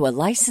 Talk to a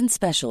licensed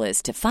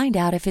specialist to find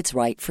out if it's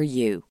right for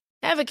you.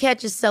 Ever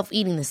catch yourself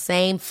eating the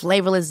same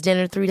flavorless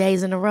dinner 3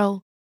 days in a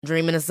row?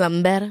 Dreaming of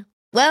something better?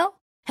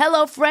 Well,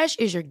 HelloFresh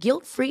is your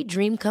guilt-free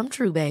dream come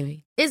true,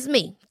 baby. It's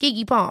me,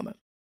 Keke Palmer.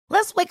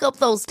 Let's wake up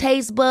those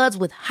taste buds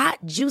with hot,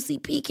 juicy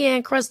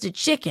pecan-crusted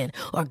chicken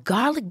or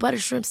garlic butter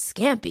shrimp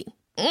scampi.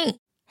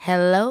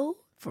 Hello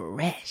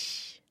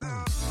Fresh.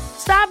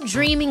 Stop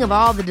dreaming of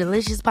all the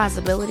delicious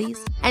possibilities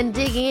and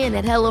dig in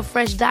at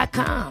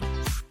HelloFresh.com.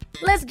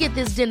 Let's get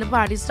this dinner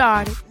party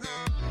started.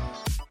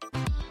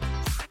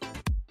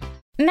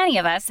 Many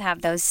of us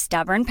have those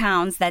stubborn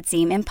pounds that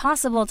seem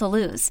impossible to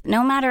lose,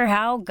 no matter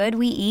how good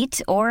we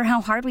eat or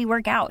how hard we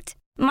work out.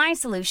 My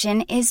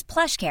solution is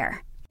PlushCare.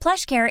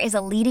 PlushCare is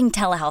a leading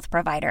telehealth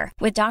provider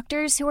with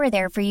doctors who are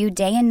there for you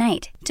day and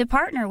night to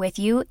partner with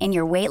you in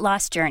your weight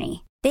loss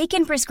journey. They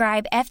can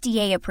prescribe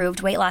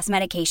FDA-approved weight loss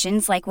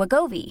medications like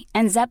Wegovy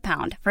and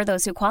Zepbound for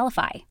those who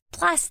qualify.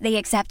 Plus, they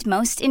accept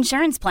most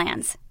insurance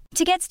plans.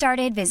 To get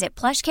started, visit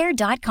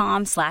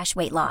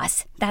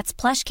plushcare.com/weightloss. That's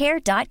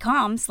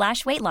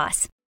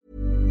plushcare.com/weightloss.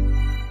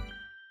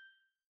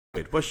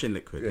 Washing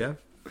liquid, yeah.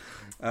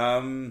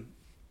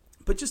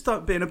 But just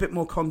start being a bit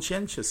more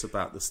conscientious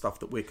about the stuff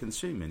that we're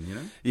consuming, you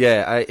know?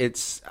 Yeah,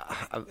 it's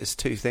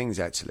two things,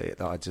 actually,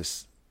 that I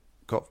just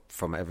got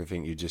from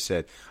everything you just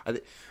said.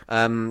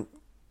 When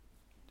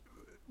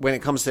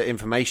it comes to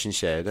information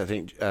shared, I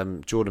think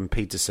Jordan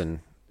Peterson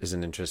is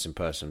an interesting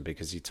person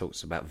because he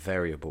talks about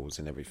variables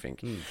and everything.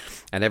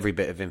 And every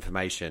bit of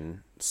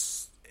information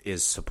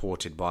is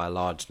supported by a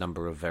large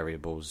number of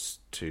variables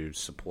to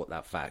support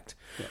that fact,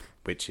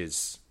 which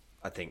is,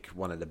 I think,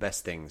 one of the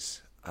best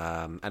things.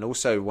 And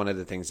also one of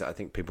the things that I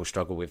think people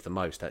struggle with the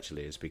most,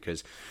 actually, is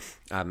because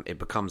it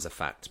becomes a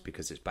fact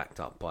because it's backed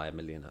up by a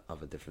million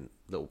other different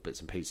little bits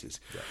and pieces.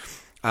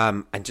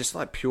 And just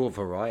like pure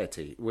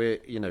variety,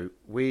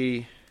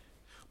 we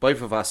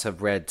both of us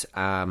have read,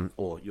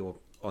 or you're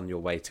on your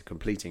way to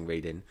completing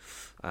reading,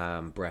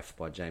 Breath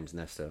by James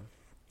Nestor.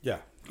 Yeah,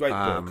 great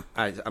book.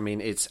 I mean,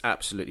 it's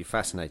absolutely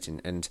fascinating.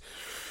 And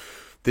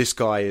this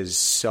guy is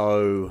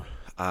so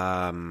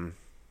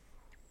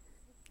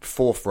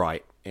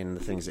forthright in the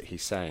things that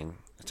he's saying.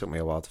 It took me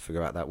a while to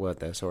figure out that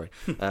word there, sorry.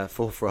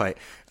 Forthright.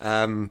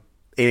 In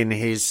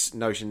his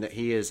notion that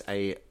he is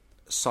a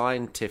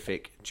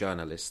scientific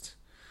journalist,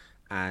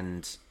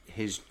 and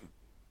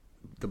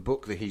the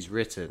book that he's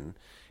written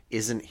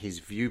isn't his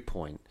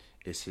viewpoint,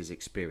 it's his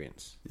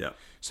experience. Yeah.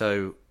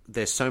 So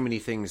there's so many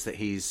things that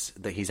he's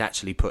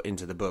actually put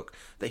into the book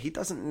that he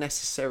doesn't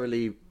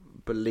necessarily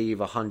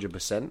believe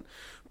 100%,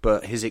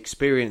 but his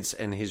experience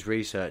and his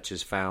research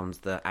has found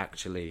that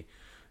actually,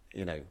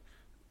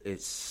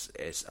 it's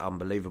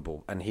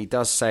unbelievable. And he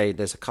does say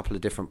there's a couple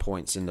of different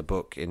points in the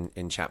book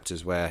in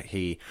chapters where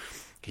he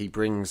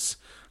brings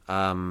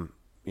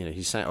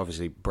he's saying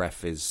obviously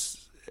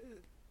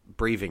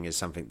breathing is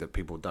something that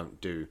people don't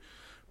do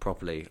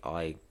properly.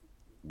 I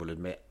will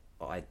admit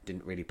I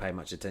didn't really pay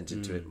much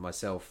attention to it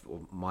myself,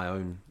 or my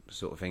own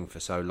sort of thing, for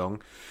so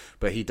long.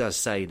 But he does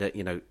say that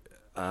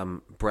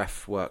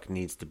breath work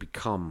needs to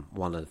become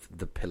one of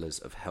the pillars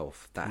of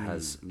health that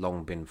has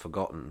long been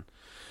forgotten.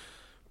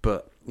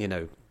 But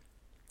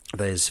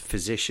there's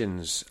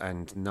physicians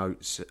and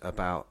notes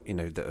about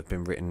that have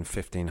been written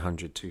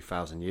 1,500,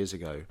 2,000 years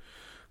ago,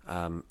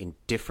 in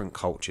different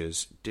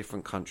cultures,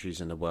 different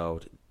countries in the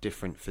world,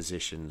 different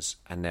physicians,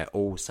 and they're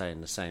all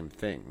saying the same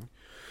thing.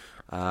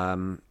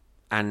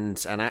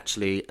 And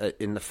actually,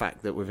 in the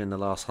fact that within the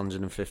last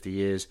 150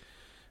 years,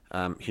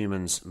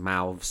 humans'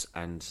 mouths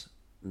and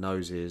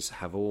noses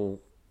have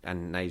all,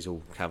 and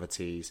nasal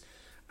cavities,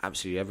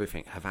 absolutely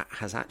everything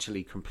has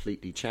actually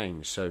completely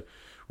changed. So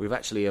we've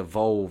actually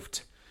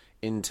evolved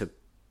into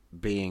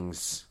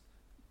beings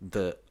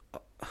that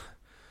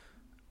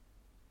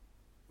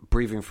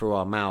breathing through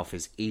our mouth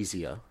is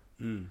easier,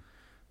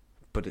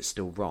 but it's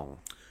still wrong.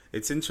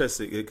 It's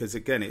interesting because,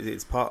 again,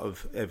 it's part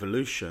of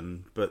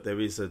evolution, but there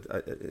is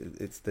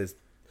there's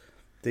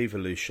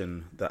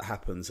devolution that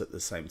happens at the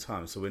same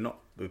time. So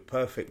we're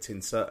perfect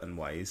in certain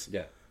ways,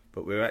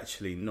 but we're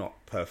actually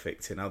not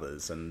perfect in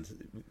others. And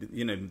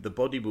the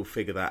body will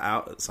figure that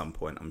out at some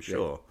point, I'm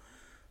sure.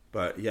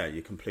 But yeah,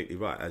 you're completely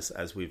right.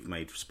 As we've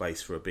made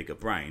space for a bigger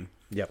brain,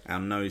 our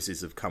noses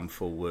have come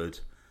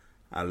forward,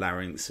 our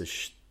larynx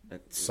has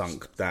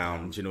sunk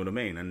down. Do you know what I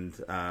mean? And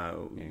our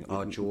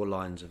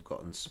jawlines have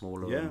gotten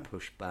smaller and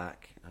pushed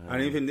back.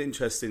 And even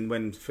interesting,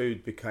 when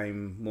food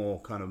became more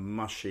kind of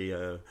mushy,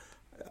 I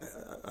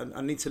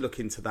need to look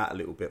into that a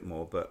little bit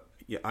more. But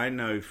yeah, I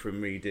know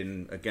from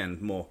reading, again,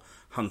 more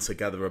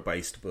hunter-gatherer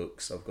based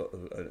books, I've got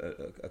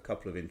a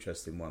couple of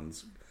interesting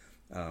ones.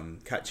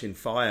 Catching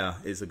Fire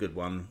is a good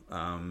one,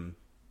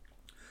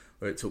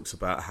 where it talks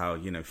about how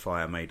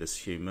fire made us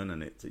human,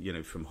 and it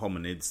from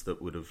hominids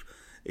that would have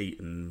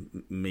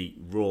eaten meat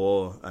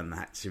raw and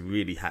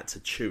really had to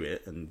chew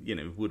it, and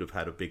would have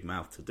had a big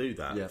mouth to do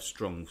that,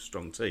 strong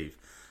teeth.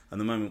 And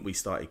the moment we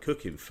started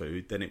cooking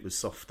food, then it was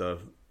softer.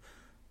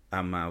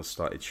 Our mouths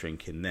started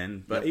shrinking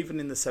then. But even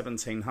in the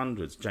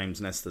 1700s,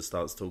 James Nestor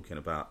starts talking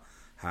about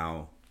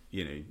how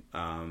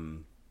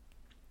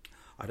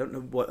I don't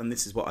know what, and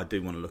this is what I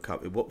do want to look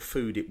up, what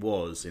food it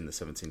was in the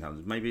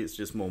 1700s. Maybe it's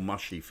just more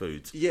mushy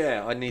foods.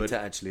 Yeah, I need to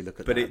actually look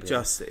at that. But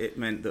it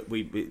meant that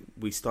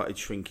we started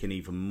shrinking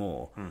even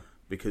more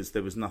because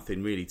there was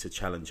nothing really to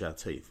challenge our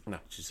teeth. No.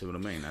 Do you see what I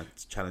mean?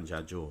 To challenge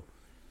our jaw.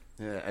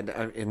 Yeah, and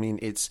I mean,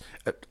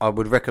 I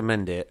would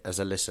recommend it as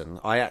a listen.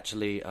 I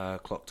actually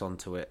clocked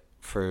onto it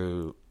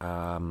through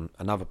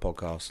another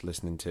podcast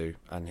listening to,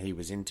 and he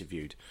was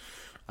interviewed.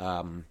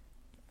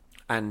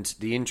 And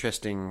the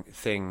interesting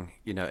thing,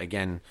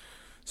 again,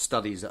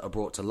 studies that are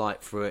brought to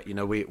light for it. You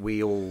know,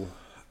 we all,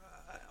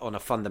 on a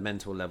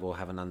fundamental level,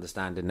 have an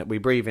understanding that we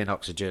breathe in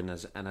oxygen,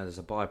 and as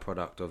a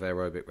byproduct of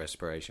aerobic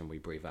respiration, we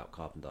breathe out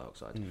carbon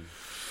dioxide.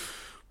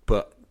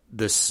 But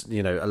this,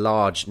 you know, a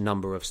large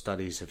number of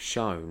studies have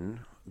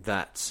shown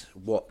that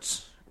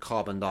what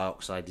carbon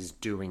dioxide is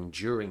doing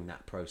during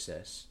that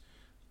process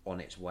on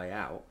its way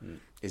out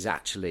is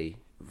actually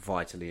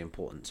vitally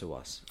important to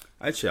us.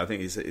 Actually, I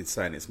think it's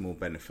saying it's more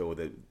beneficial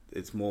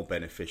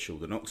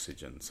than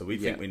oxygen. So we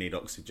think we need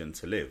oxygen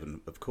to live,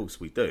 and of course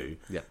we do.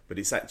 Yeah. But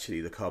it's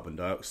actually the carbon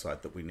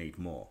dioxide that we need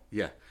more.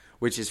 Yeah,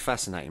 which is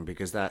fascinating,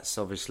 because that's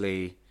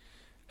obviously,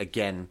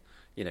 again,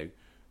 you know,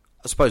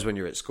 I suppose when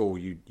you're at school,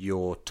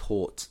 you're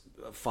taught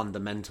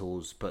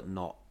fundamentals, but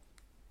not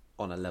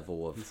on a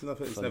level of... It's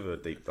never a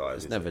deep dive.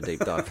 It's never a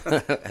deep dive,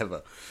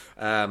 ever.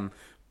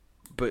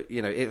 But,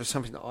 you know, it was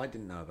something that I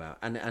didn't know about.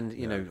 And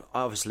you know,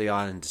 obviously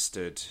I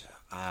understood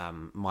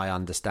my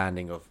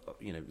understanding of,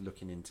 you know,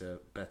 looking into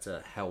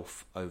better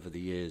health over the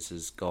years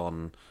has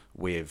gone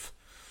with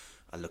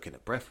looking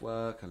at breath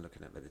work and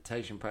looking at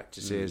meditation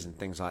practices and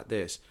things like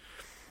this.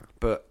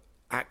 But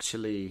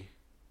actually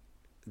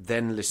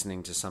then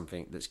listening to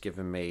something that's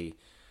given me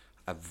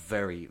a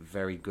very,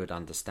 very good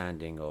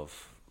understanding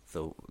of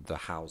the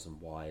hows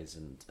and whys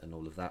and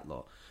all of that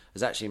lot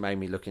has actually made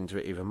me look into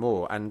it even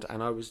more. And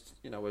I was,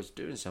 you know, I was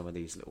doing some of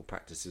these little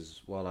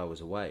practices while I was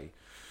away,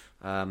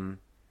 and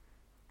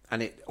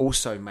it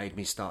also made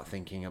me start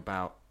thinking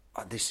about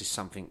this is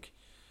something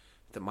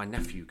that my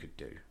nephew could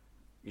do.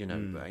 You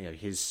know,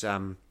 his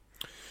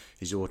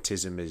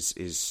autism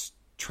is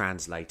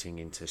translating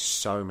into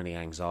so many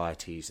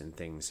anxieties and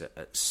things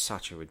at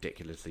such a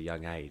ridiculously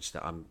young age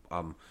that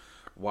I'm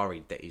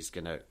worried that he's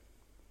gonna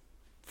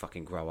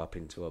fucking grow up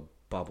into a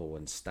bubble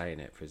and stay in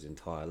it for his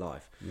entire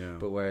life. Yeah.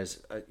 But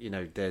whereas you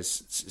know,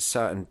 there's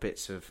certain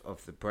bits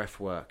of the breath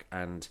work,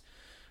 and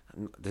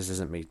this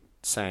isn't me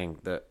saying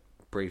that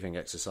breathing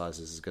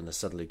exercises is going to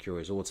suddenly cure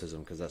his autism,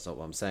 because that's not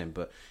what I'm saying,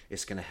 but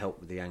it's going to help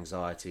with the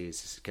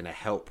anxieties, it's going to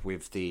help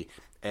with the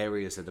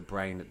areas of the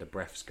brain that the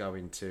breaths go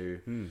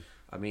into.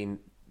 I mean,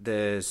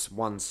 there's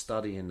one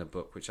study in the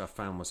book which I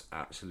found was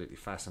absolutely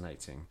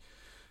fascinating,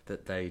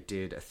 that they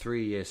did a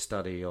 3-year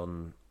study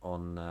on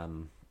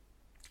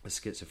a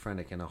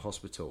schizophrenic in a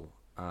hospital,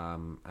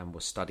 and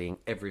was studying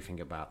everything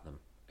about them,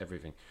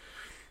 everything.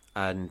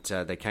 And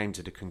they came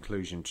to the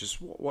conclusion,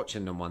 just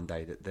watching them one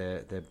day, that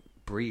their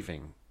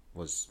breathing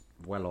was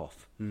well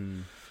off.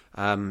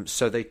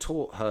 So they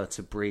taught her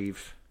to breathe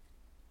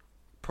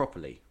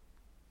properly,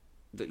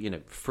 that, you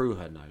know, through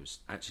her nose,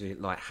 actually,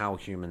 like how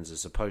humans are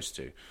supposed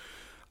to.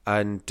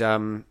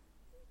 And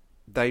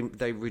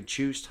they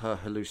reduced her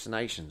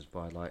hallucinations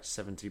by like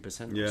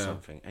 70% or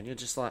something. And you're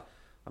just like,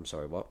 I'm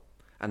sorry, what?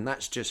 And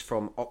that's just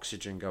from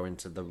oxygen going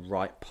to the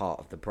right part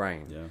of the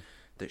brain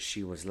that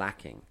she was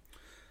lacking.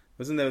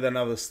 Wasn't there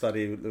another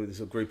study? There was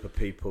a group of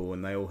people,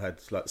 and they all had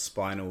like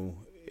spinal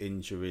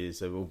injuries.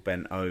 They were all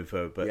bent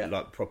over, but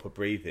like proper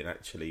breathing.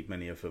 Actually,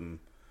 many of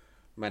them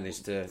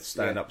managed to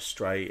stand up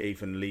straight,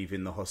 even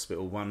leaving the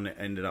hospital. One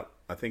ended up,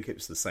 I think it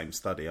was the same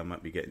study. I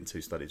might be getting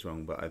 2 studies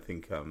wrong, but I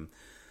think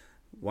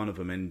one of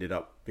them ended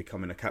up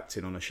becoming a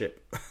captain on a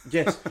ship.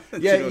 Yes,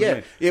 yeah. I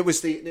mean? It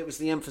was the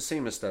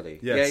emphysema study.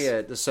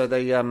 Yes. Yeah. So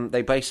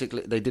they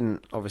basically, they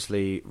didn't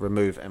obviously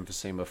remove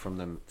emphysema from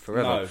them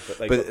forever.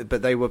 No,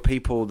 but they were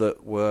people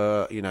that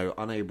were, you know,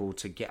 unable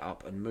to get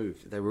up and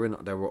move. They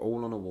were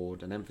all on a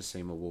ward, an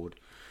emphysema ward,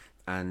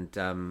 and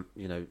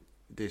you know,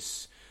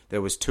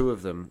 there was 2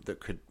 of them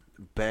that could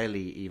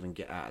barely even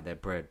get out of their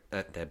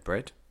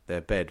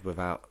bed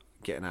without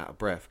getting out of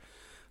breath.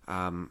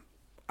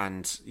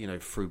 And, you know,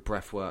 through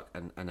breath work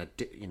and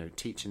you know,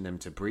 teaching them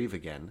to breathe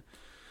again,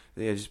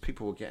 there's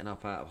people were getting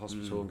up out of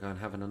hospital and going,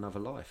 having another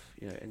life,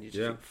 you know, and you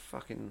just think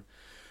fucking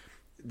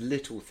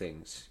little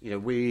things. You know,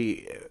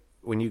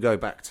 when you go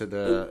back to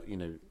the, you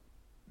know,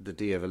 the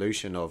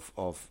de-evolution of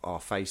our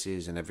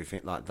faces and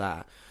everything like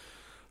that,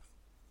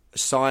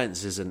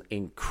 science is an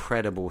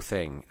incredible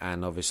thing.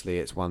 And obviously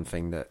it's one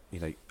thing that, you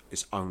know,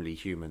 it's only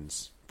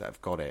humans that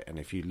have got it. And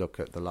if you look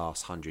at the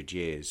last 100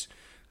 years,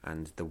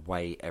 and the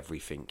way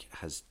everything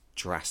has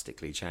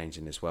drastically changed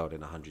in this world in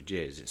 100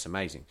 years, it's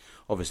amazing.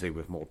 Obviously,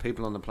 with more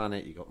people on the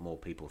planet, you've got more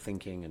people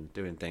thinking and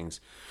doing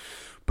things.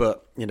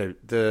 But, you know,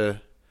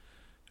 the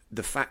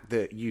fact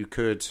that you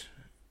could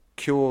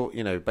cure,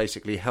 you know,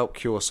 basically help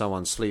cure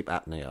someone's sleep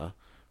apnea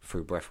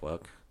through breath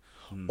work,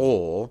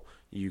 or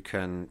you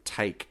can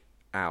take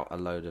out a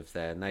load of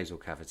their nasal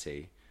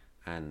cavity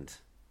and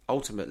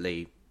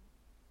ultimately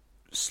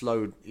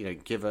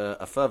give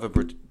a further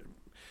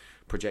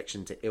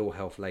projection to ill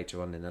health later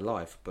on in their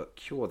life, but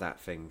cure that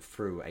thing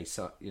through a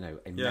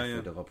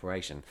method of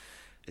operation.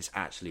 It's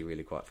actually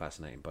really quite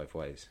fascinating both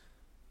ways.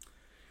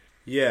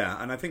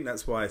 Yeah, and I think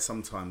that's why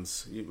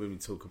sometimes when we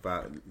talk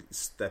about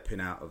stepping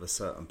out of a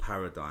certain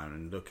paradigm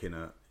and looking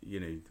at,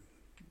 you know,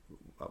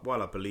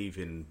 while I believe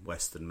in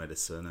Western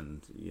medicine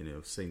and, you know,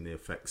 I've seen the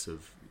effects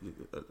of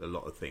a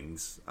lot of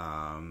things,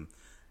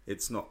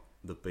 it's not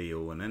the be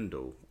all and end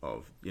all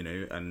of, you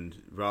know, and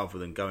rather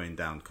than going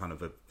down kind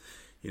of a,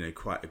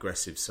 quite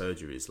aggressive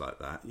surgeries like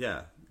that,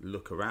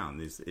 look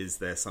around. Is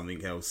there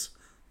something else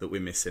that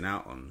we're missing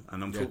out on?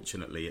 And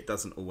unfortunately, it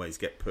doesn't always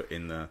get put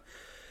in the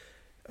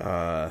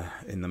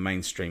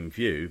mainstream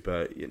view.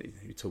 But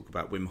you talk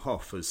about Wim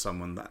Hof as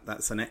someone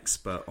that's an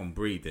expert on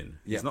breathing.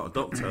 He's not a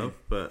doctor,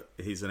 but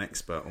he's an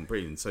expert on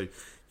breathing. So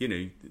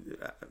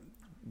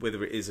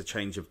whether it is a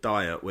change of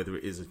diet, whether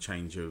it is a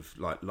change of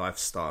like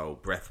lifestyle,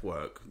 breath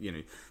work,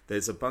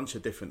 there's a bunch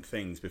of different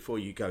things before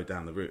you go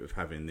down the route of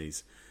having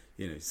these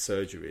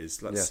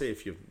surgeries. Let's see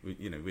if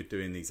we're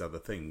doing these other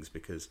things,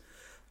 because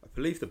I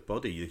believe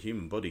the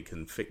human body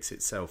can fix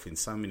itself in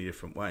so many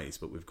different ways,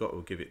 but we've got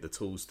to give it the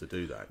tools to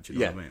do that. Do you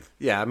know what I mean?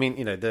 Yeah, I mean,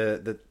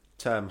 the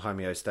term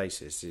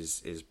homeostasis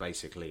is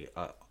basically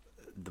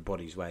the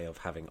body's way of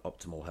having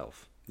optimal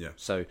health. Yeah.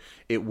 So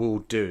it will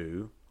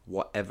do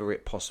whatever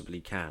it possibly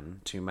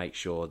can to make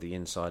sure the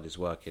inside is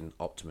working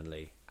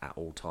optimally at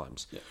all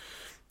times. Yeah.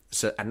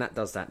 So, and that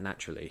does that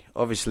naturally.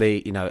 Obviously,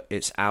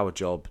 it's our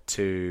job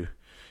to...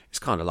 It's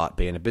kind of like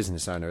being a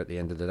business owner at the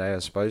end of the day, I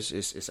suppose.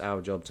 It's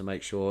our job to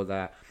make sure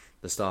that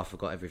the staff have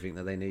got everything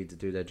that they need to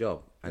do their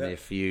job. And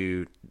if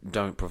you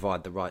don't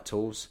provide the right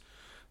tools,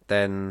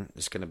 then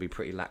it's going to be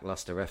pretty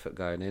lackluster effort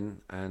going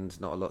in, and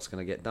not a lot's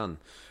going to get done.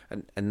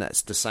 And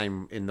that's the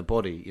same in the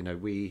body.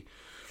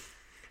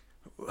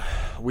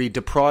 We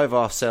deprive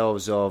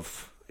ourselves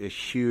of a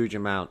huge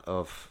amount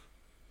of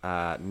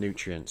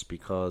nutrients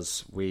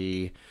because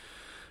we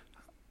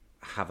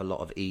have a lot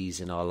of ease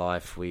in our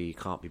life. We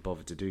can't be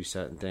bothered to do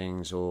certain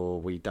things,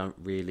 or we don't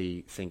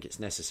really think it's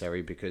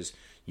necessary, because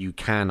you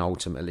can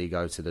ultimately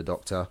go to the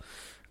doctor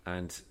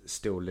and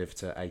still live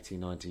to 80,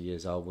 90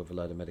 years old with a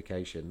load of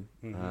medication,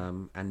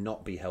 and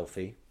not be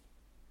healthy.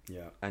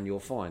 Yeah. And you're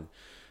fine.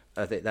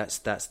 I think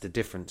that's the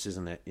difference,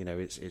 isn't it?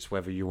 It's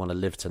whether you want to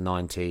live to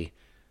 90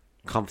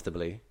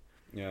 comfortably,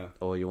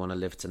 or you want to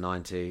live to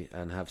 90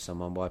 and have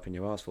someone wiping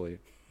your ass for you.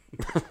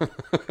 Do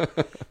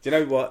you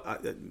know what?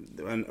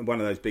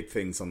 One of those big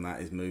things on that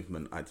is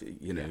movement.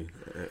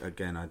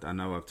 Again, I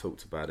know I've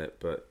talked about it,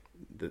 but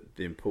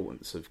the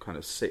importance of kind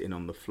of sitting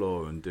on the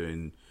floor and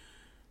doing,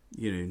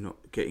 not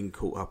getting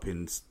caught up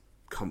in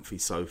comfy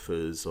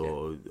sofas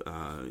or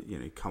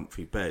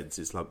comfy beds.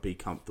 It's like, be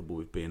comfortable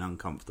with being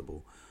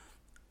uncomfortable.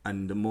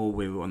 And the more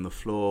we're on the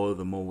floor,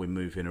 the more we're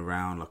moving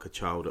around like a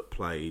child at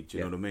play. Do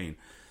you know what I mean?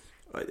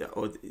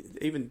 Or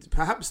even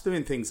perhaps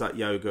doing things like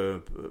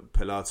yoga,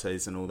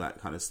 Pilates and all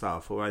that kind of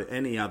stuff, or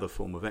any other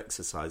form of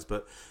exercise.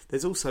 But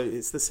there's also,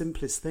 it's the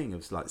simplest thing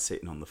of like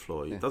sitting on the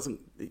floor. It doesn't,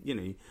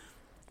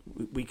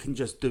 we can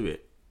just do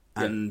it.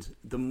 And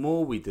the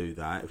more we do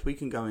that, if we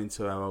can go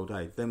into our old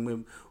age,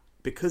 then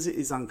because it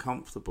is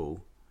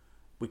uncomfortable,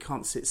 we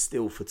can't sit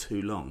still for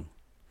too long.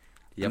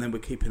 And then we're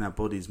keeping our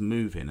bodies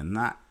moving. And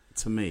that,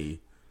 to me,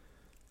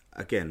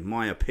 again,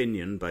 my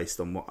opinion based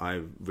on what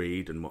I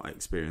read and what I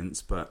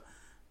experience, but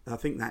I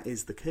think that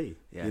is the key.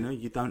 Yeah.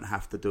 You don't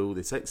have to do all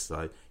this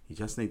exercise. You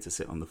just need to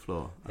sit on the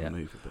floor and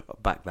move a bit. I'll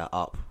back that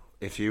up.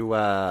 If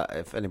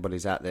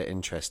anybody's out there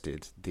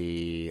interested,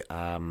 the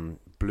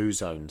Blue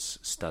Zones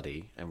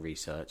study and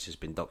research has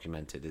been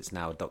documented. It's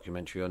now a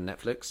documentary on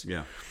Netflix.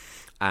 Yeah.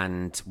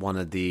 And one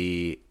of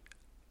the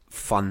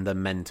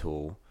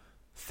fundamental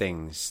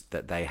things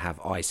that they have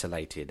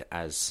isolated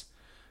as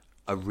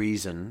a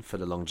reason for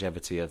the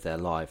longevity of their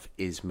life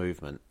is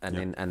movement.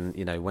 And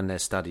when they're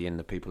studying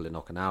the people in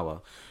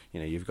Okinawa,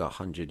 you've got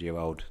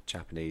 100-year-old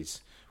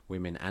Japanese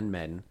women and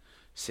men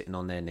sitting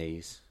on their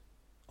knees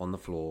on the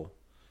floor,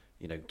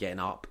 getting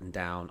up and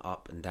down.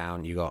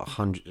 You got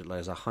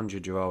there's a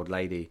 100-year-old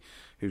lady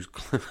who's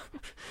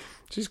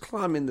she's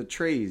climbing the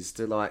trees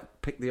to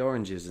like pick the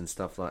oranges and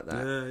stuff like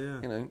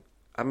that.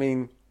 I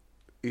mean,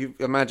 you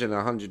imagine a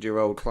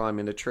 100-year-old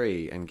climbing a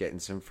tree and getting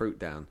some fruit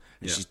down,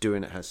 and she's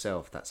doing it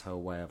herself. That's her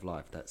way of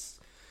life.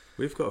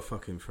 We've got to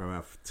fucking throw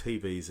our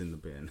TVs in the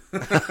bin.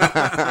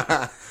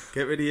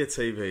 Get rid of your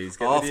TVs.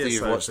 After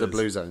you've watched the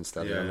Blue Zone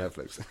study on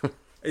Netflix.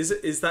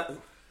 Is that?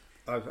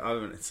 I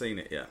haven't seen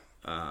it yet,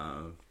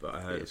 but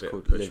I heard a bit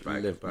of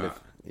pushback.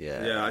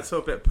 Yeah, I saw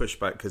a bit of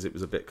pushback because it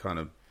was a bit kind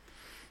of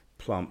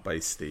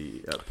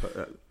plant-based-y.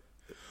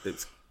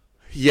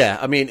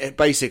 I mean,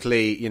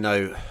 basically,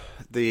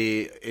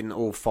 in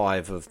all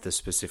 5 of the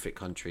specific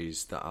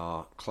countries that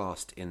are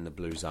classed in the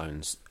blue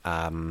zones,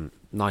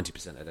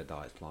 90% of their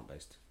diet is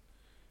plant-based.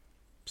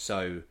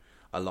 So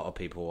a lot of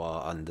people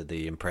are under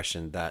the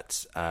impression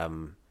that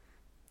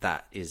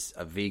that is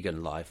a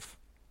vegan life,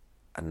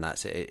 and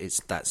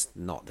that's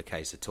not the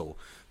case at all.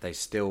 They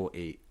still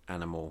eat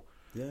animal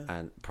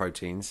and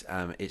proteins.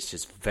 It's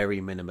just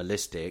very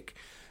minimalistic.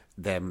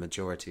 Their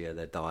majority of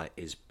their diet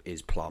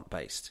is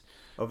plant-based.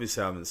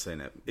 Obviously, I haven't seen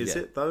it. Is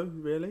it though?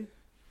 Really?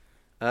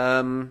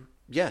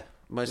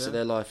 Most of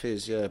their life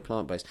is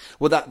plant-based.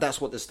 Well, that's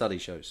what the study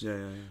shows.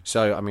 Yeah.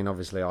 So, I mean,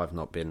 obviously, I've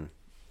not been.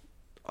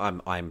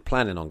 I'm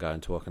planning on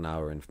going to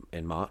Okinawa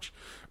in March,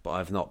 but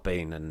I've not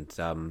been,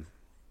 and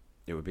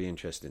it would be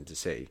interesting to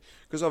see,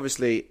 because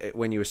obviously,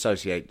 when you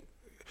associate,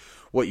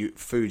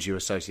 foods you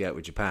associate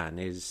with Japan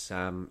is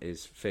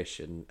fish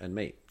and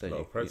meat. A lot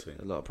of protein.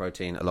 A lot of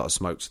protein, a lot of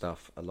smoked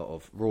stuff, a lot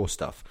of raw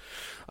stuff.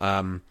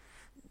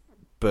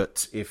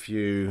 But if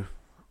you...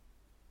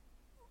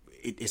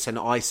 It's an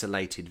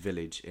isolated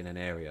village in an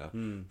area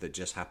that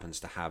just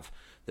happens to have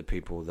the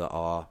people that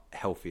are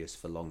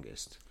healthiest for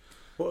longest.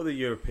 What are the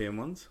European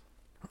ones?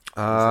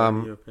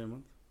 European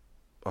ones?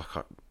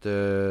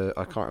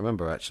 I can't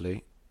remember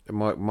actually.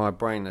 My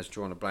brain has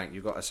drawn a blank.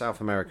 You've got a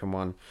South American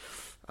one.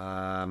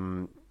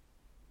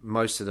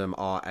 Most of them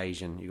are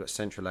Asian. You've got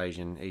Central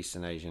Asian,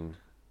 Eastern Asian,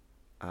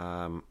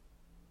 Himalayan.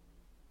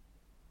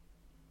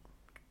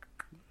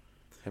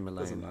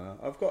 Doesn't matter.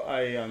 I've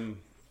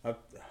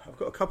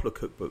got a couple of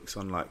cookbooks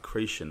on like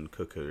Cretan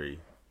cookery,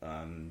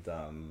 and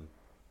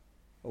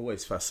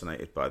always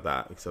fascinated by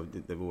that because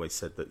they've always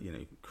said that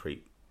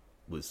Crete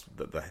was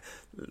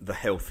the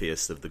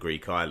healthiest of the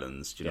Greek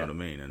islands. Do you know what I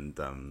mean?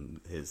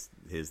 And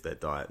here's their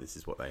diet. This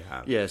is what they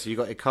have. Yeah. So you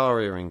got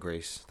Ikaria in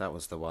Greece. That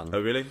was the one. Oh,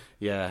 really?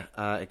 Yeah.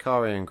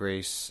 Ikaria in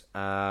Greece.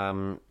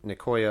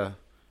 Nicoya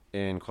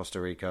in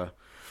Costa Rica.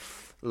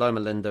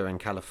 Loma Linda in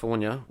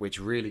California, which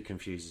really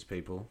confuses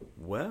people.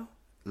 Where?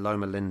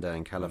 Loma Linda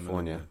in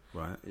California.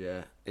 Right.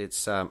 Yeah.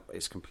 It's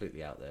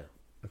completely out there.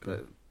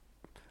 Okay.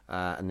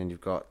 And then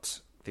you've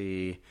got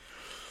there's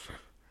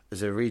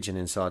a region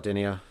in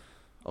Sardinia,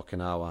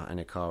 Okinawa and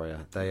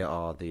Ikaria. They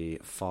are the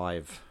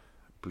 5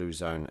 blue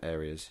zone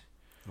areas.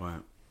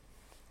 Right.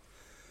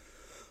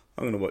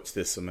 I'm going to watch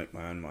this and make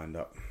my own mind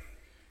up.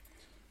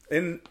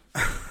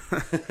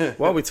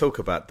 While we talk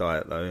about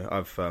diet, though,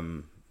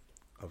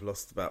 I've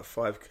lost about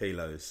 5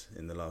 kilos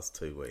in the last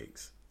 2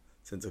 weeks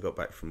since I got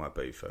back from my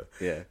boofer.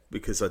 Yeah.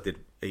 Because I did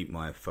eat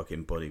my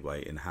fucking body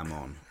weight in ham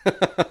on.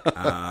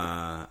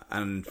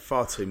 And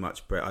far too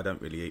much bread. I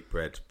don't really eat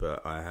bread,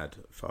 but I had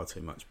far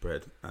too much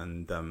bread.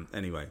 And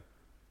anyway,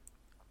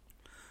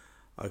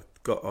 I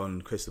got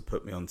on, Crystal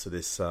put me onto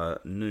this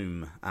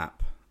Noom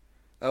app.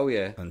 Oh,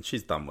 yeah. And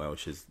she's done well.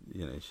 She's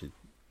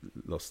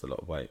lost a lot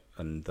of weight.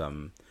 And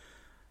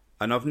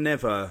I've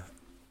never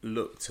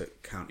looked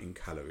at counting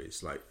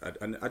calories.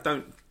 And I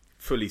don't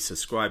fully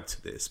subscribe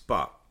to this,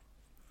 but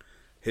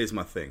here's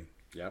my thing.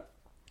 Yep.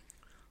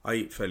 I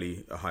eat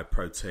fairly high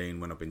protein.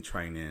 When I've been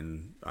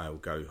training, I'll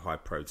go high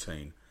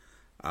protein.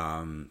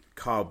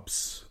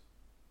 Carbs,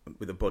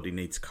 the body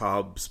needs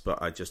carbs,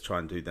 but I just try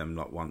and do them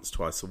like once,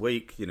 twice a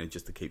week,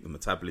 just to keep the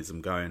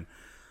metabolism going.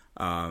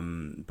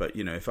 But,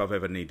 if I've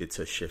ever needed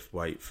to shift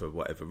weight for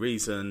whatever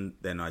reason,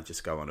 then I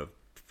just go on a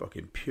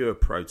fucking pure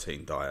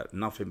protein diet,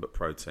 nothing but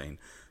protein.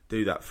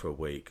 Do that for a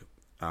week.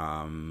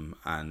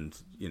 And,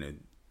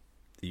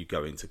 you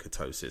go into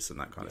ketosis and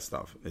that kind of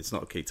stuff. It's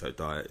not a keto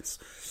diet.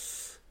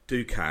 It's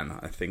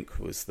Dukan, I think,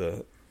 was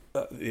the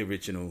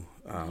original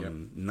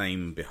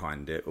name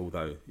behind it.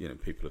 Although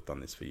people have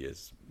done this for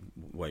years,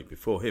 way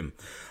before him.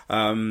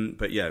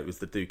 But yeah, it was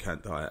the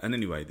Dukan diet. And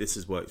anyway, this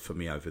has worked for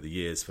me over the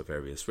years for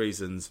various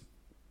reasons.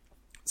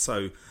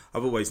 So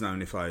I've always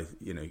known if I,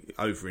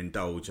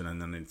 overindulge and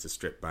then I need to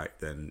strip back,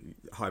 then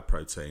high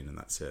protein and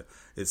that's it.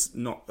 It's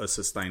not a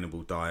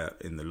sustainable diet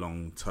in the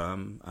long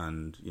term,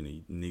 and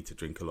you need to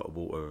drink a lot of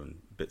water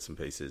and bits and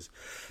pieces.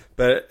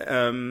 But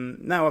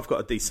now I've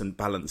got a decent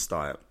balanced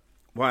diet.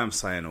 Why I'm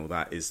saying all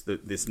that is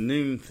that this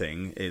Noom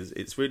thing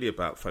it's really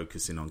about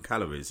focusing on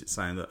calories. It's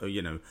saying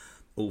that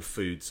all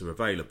foods are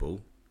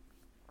available,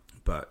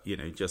 but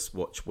just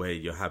watch where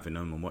you're having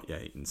them and what you're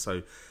eating.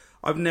 So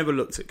I've never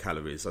looked at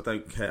calories. I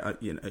don't care.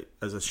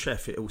 As a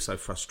chef, it also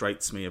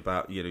frustrates me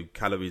about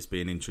calories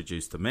being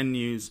introduced to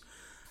menus.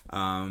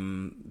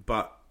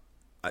 But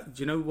do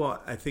you know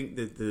what? I think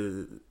that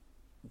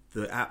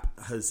the app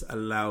has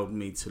allowed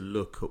me to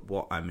look at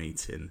what I'm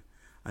eating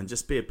and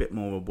just be a bit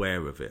more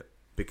aware of it,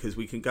 because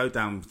we can go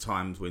down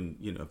times when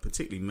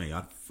particularly me,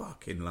 I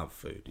fucking love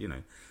food.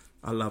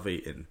 I love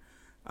eating.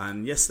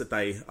 And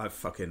yesterday I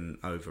fucking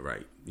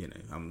overate,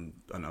 and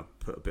I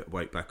put a bit of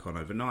weight back on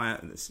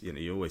overnight, and it's,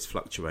 you're always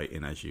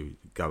fluctuating as you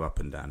go up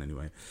and down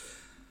anyway.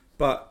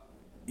 But,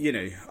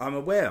 I'm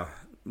aware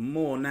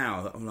more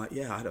now that I'm like,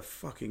 yeah, I had a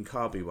fucking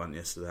carby one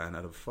yesterday, and I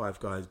had a Five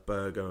Guys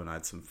burger, and I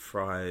had some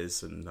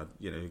fries, and,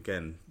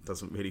 again,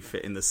 doesn't really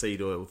fit in the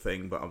seed oil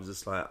thing, but I was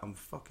just like, I'm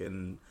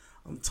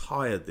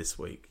tired this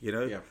week,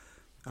 Yeah.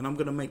 And I'm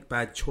going to make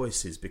bad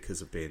choices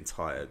because of being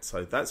tired.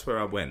 So that's where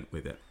I went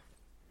with it.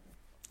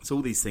 So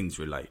all these things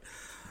relate.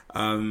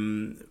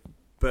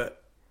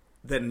 But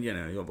then,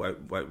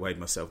 I weighed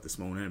myself this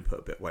morning and put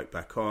a bit of weight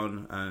back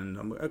on. And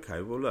I'm like,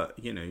 okay, well, look,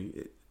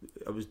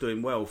 I was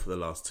doing well for the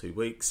last 2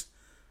 weeks.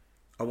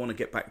 I want to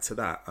get back to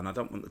that. And I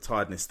don't want the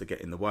tiredness to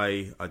get in the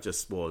way. I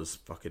just was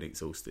fucking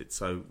exhausted.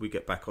 So we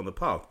get back on the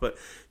path. But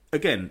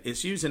again,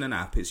 it's using an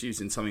app. It's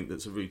using something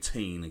that's a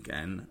routine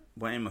again.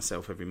 Weighing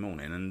myself every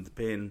morning and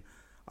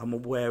I'm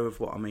aware of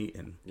what I'm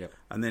eating. Yep.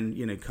 And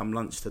then, come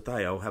lunch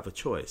today, I'll have a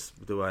choice.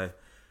 Do I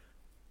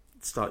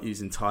start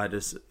using tired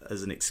as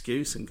an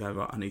excuse and go,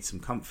 right, I need some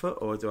comfort?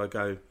 Or do I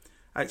go,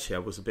 actually, I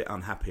was a bit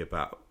unhappy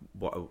about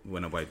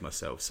when I weighed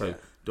myself. So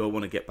do I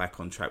want to get back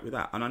on track with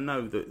that? And I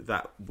know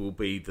that will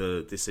be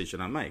the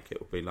decision I make. It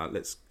will be like,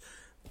 let's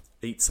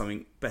eat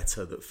something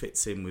better that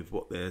fits in with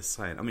what they're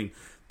saying. I mean,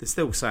 they're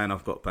still saying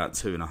I've got about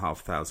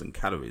 2,500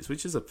 calories,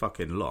 which is a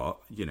fucking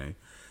lot, you know.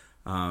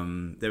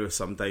 There are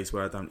some days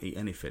where I don't eat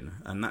anything,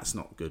 and that's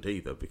not good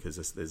either,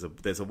 because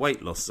there's a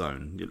weight loss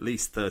zone, at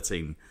least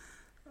 13.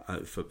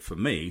 For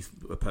me,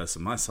 a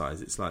person my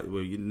size, it's like,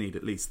 well, you need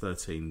at least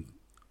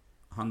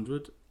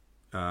 1,300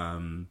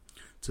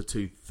 to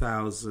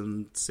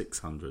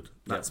 2,600.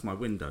 That's my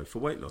window for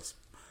weight loss.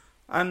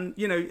 And,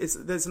 you know,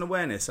 there's an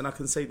awareness, and I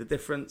can see the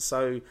difference.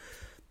 So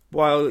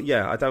while,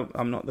 yeah,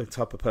 I'm not the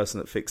type of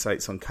person that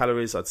fixates on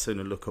calories, I'd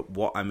sooner look at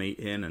what I'm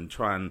eating and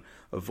try and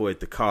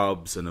avoid the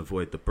carbs and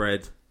avoid the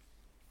bread.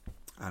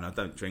 And I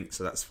don't drink,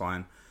 so that's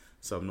fine.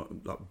 So I'm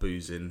not like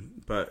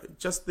boozing. But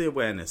just the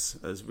awareness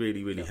has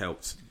really, really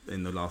helped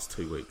in the last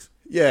 2 weeks.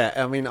 Yeah,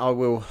 I mean, I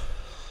will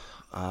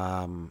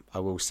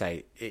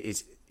say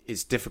it's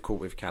difficult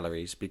with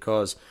calories,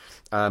 because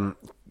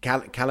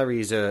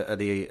calories are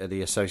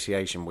the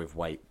association with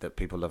weight that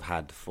people have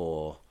had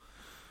for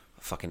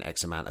fucking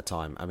X amount of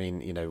time. I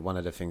mean, you know, one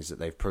of the things that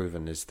they've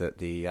proven is that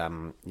the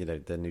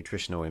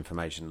nutritional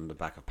information on the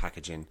back of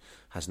packaging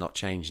has not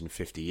changed in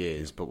 50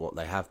 years, but what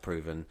they have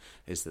proven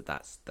is that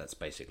that's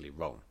basically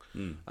wrong.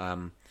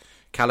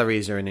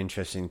 Calories are an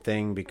interesting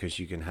thing, because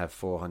you can have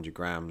 400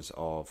 grams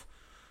of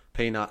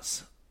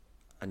peanuts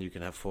and you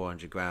can have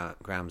 400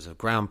 grams of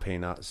ground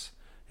peanuts.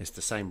 It's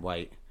the same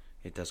weight.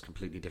 It does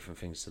completely different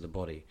things to the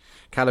body.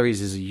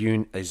 Calories is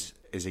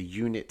a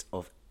unit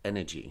of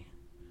energy.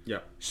 Yeah.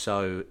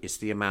 So it's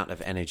the amount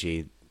of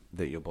energy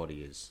that your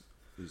body is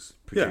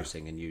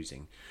producing and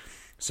using.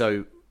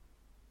 So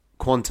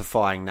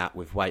quantifying that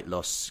with weight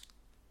loss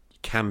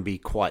can be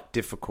quite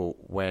difficult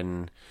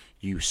when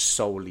you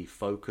solely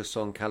focus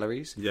on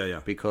calories.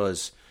 Yeah.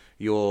 Because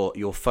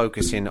you're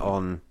focusing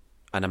on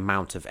an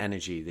amount of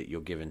energy that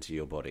you're giving to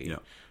your body,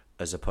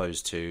 as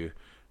opposed to,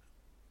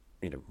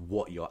 you know,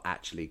 what you're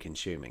actually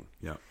consuming.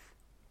 Yeah.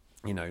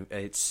 You know,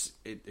 it's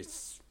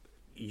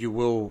you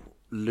will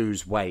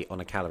lose weight on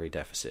a calorie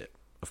deficit.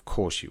 Of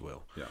course you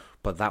will. Yeah.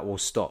 But that will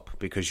stop,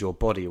 because your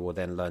body will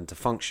then learn to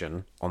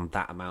function on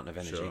that amount of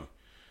energy. Sure.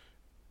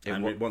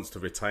 It wants to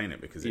retain it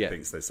because it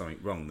thinks there's something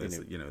wrong. There's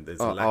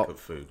a lack of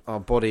food. Our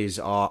bodies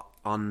are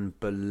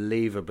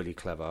unbelievably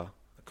clever,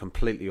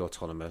 completely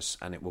autonomous,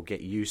 and it will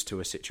get used to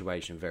a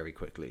situation very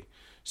quickly.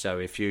 So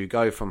if you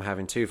go from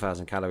having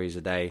 2,000 calories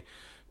a day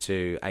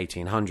to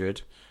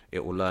 1,800,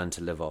 it will learn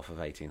to live off of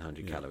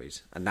 1,800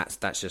 calories, and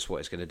that's just what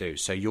it's going to do.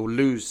 So you'll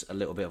lose a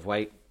little bit of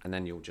weight, and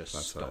then you'll just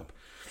stop.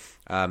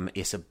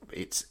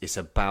 It's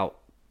about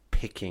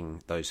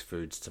picking those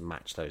foods to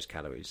match those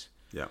calories.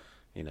 Yeah.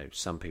 You know,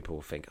 some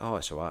people think, oh,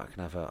 it's all right,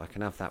 I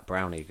can have that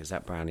brownie because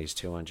that brownie is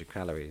 200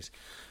 calories,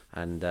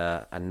 and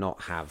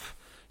not have,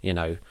 you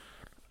know,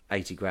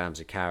 80 grams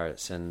of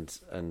carrots and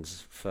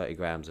 30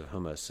 grams of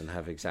hummus, and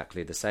have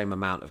exactly the same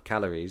amount of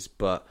calories,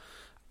 but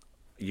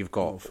you've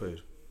got more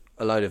food,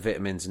 a load of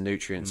vitamins and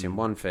nutrients in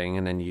one thing,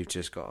 and then you've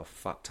just got a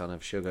fuck ton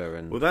of sugar.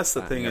 And well, that's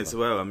the thing as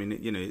well. I mean,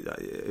 you know,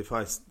 if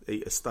I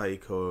eat a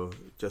steak or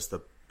just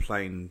a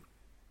plain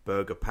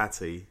burger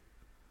patty,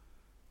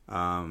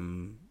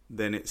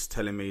 then it's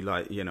telling me,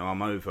 like, you know,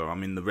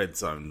 I'm in the red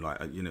zone, like,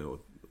 you know,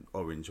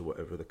 orange or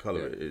whatever the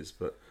colour it is.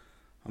 But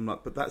I'm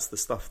like, but that's the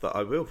stuff that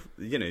I will,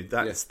 you know,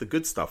 that's the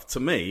good stuff. To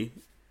me,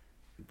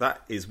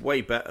 that is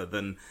way better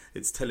than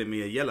it's telling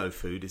me a yellow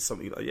food is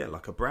something like,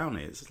 like a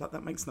brownie. It's just like,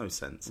 that makes no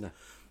sense. No.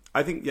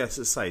 I think, yes,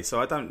 to say,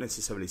 so I don't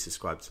necessarily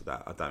subscribe to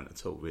that. I don't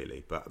at all,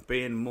 really. But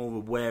being more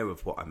aware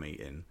of what I'm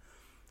eating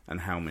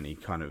and how many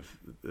kind of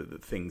the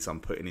things I'm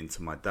putting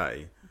into my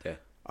day,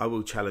 I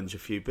will challenge a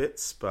few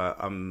bits. But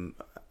I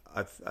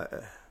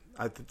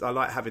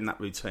like having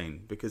that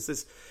routine, because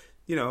there's,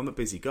 you know, I'm a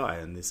busy guy,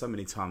 and there's so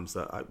many times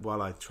that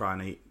while I try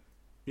and eat,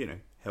 you know,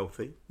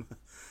 healthy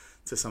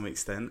to some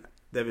extent,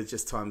 there are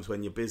just times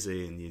when you're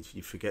busy and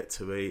you forget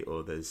to eat,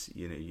 or there's,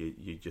 you know,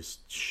 you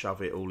just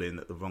shove it all in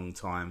at the wrong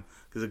time.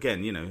 Because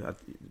again, you know, I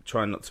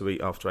try not to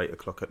eat after 8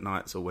 o'clock at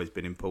night. It's always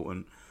been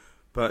important.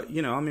 But,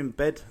 you know, I'm in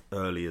bed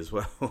early as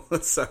well.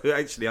 So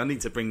actually I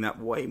need to bring that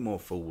way more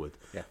forward.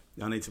 Yeah.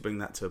 I need to bring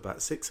that to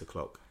about 6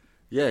 o'clock.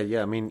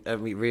 Yeah. I mean, the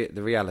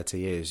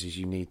reality is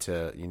you need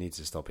to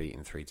stop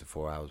eating 3 to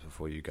 4 hours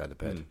before you go to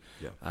bed.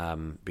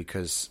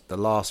 Because the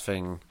last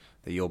thing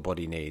that your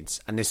body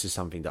needs, and this is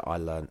something that I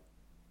learned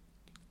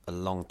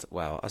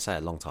I say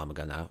a long time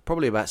ago now,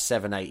 probably about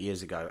 7-8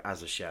 years ago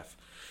as a chef,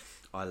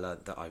 I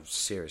learned that I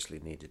seriously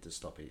needed to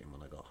stop eating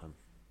when I got home.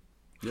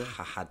 Yeah.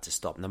 I had to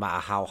stop. No matter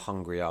how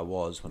hungry I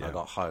was when I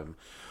got home,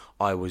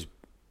 I was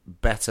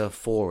better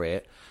for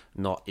it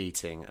not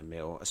eating a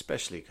meal,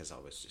 especially because I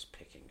was just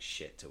picking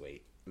shit to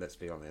eat. Let's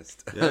be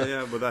honest.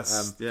 Yeah. Well,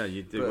 that's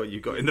you do what you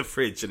got in the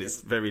fridge, and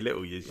it's very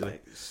little usually.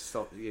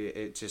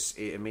 It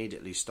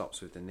immediately stops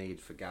with the need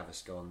for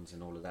Gaviscons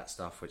and all of that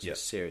stuff, which is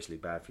seriously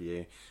bad for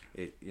you.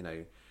 You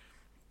know,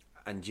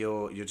 and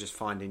you're just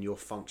finding you're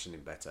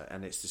functioning better,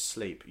 and it's the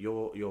sleep.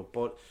 Your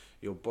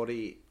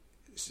body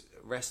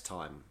rest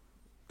time.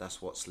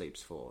 That's what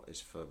sleep's for. Is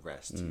for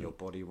rest. Your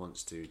body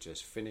wants to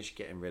just finish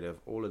getting rid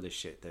of all of the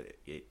shit that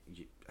it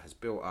has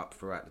built up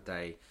throughout the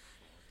day.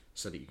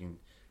 so that you can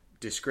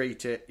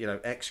excrete it,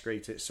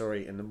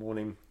 in the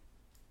morning.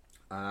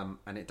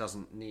 And it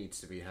doesn't need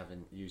to be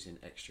using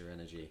extra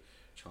energy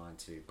trying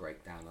to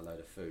break down a load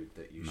of food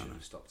that you should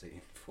have stopped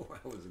eating 4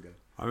 hours ago.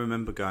 I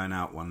remember going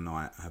out one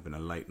night, having a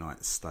late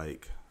night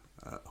steak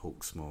at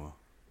Hawksmoor,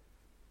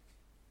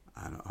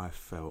 and I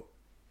felt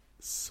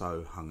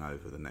so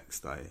hungover the next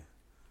day.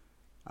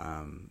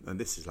 And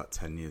this is like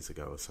 10 years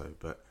ago or so,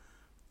 but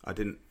I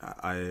didn't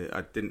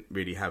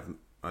really have,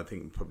 I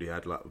think probably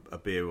had like a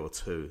beer or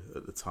two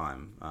at the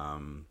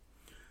time.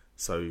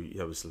 So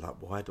I was like,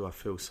 why do I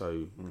feel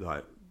so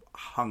like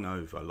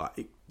hungover,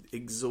 like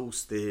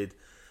exhausted,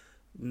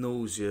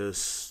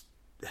 nauseous,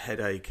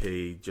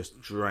 headachy, just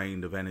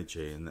drained of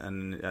energy?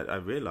 And I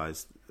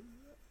realised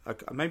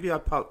maybe I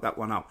parked that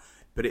one up,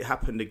 but it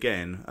happened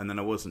again, and then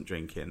I wasn't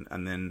drinking,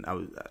 and then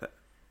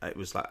it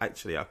was like,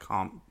 actually I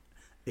can't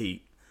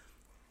eat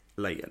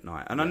late at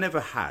night, and I never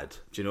had.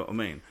 Do you know what I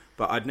mean?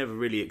 But I'd never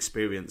really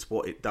experienced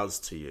what it does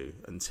to you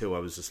until I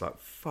was just like,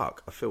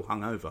 fuck, I feel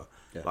hungover.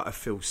 Yeah. Like I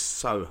feel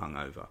so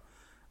hungover.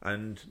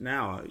 And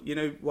now,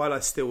 while I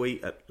still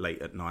eat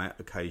late at night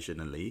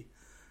occasionally,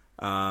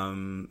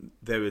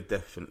 there were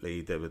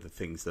the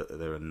things that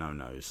there are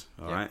no-nos.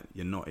 All right,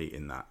 you're not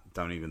eating that.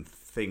 Don't even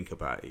think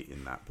about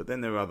eating that. But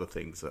then there are other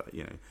things that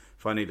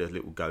if I need a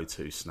little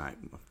go-to snack,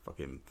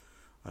 fucking,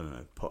 I don't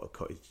know, pot of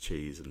cottage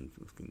cheese and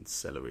fucking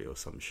celery or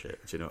some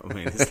shit. Do you know what I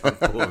mean? It's like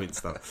boring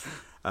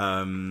stuff.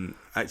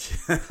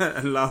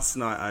 Actually, last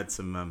night I had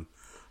some.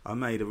 I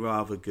made a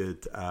rather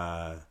good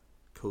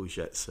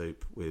courgette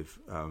soup with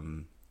a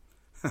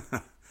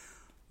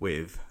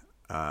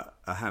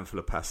handful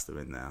of pasta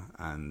in there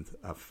and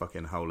a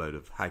fucking whole load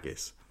of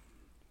haggis.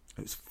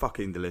 It was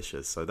fucking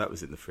delicious. So that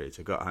was in the fridge.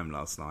 I got home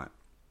last night,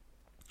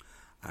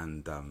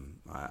 and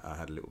I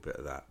had a little bit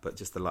of that, but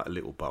just a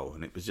little bowl,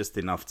 and it was just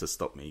enough to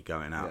stop me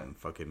going out and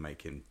fucking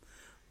making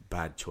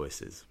bad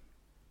choices.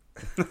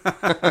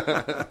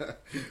 Bad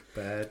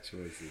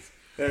choices.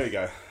 There we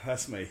go.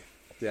 That's me.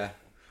 Yeah.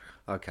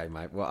 Okay,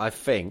 mate. Well, I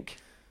think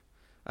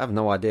I have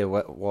no idea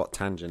what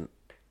tangent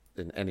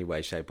in any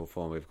way, shape, or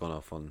form we've gone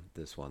off on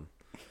this one.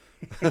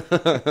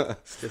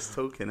 It's just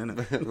talking, isn't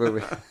it?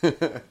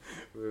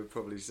 We'll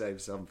probably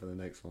save some for the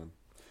next one.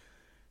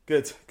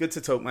 Good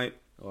to talk, mate.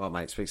 All right,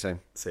 mate. Speak soon.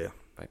 See ya.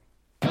 Bye.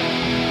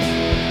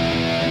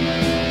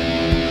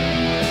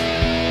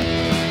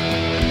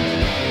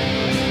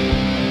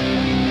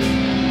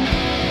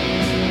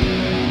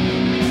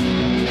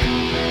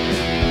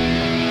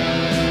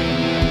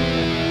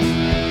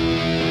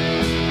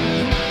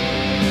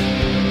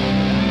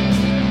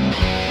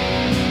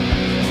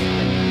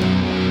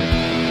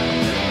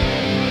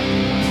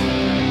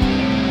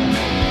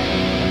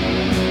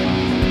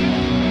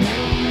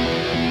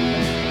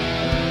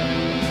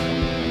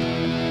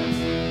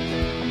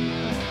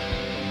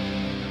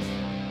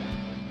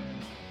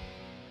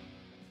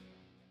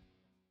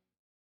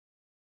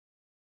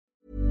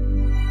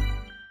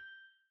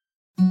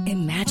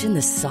 Imagine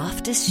the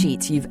softest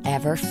sheets you've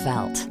ever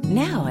felt.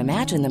 Now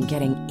imagine them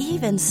getting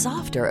even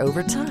softer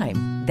over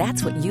time.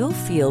 That's what you'll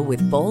feel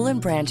with Boll &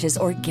 Branch's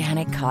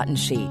organic cotton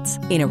sheets.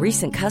 In a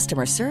recent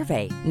customer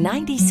survey,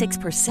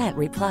 96%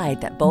 replied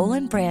that Boll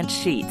 & Branch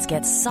sheets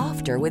get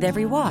softer with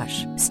every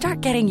wash.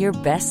 Start getting your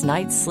best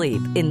night's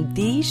sleep in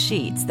these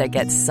sheets that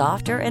get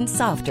softer and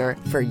softer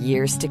for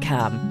years to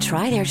come.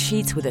 Try their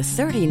sheets with a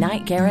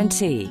 30-night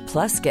guarantee.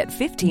 Plus, get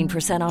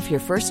 15% off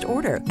your first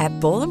order at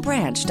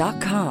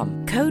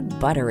BollandBranch.com. Code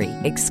BUTTERY.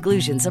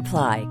 Exclusions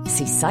apply.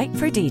 See site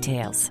for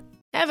details.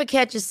 Ever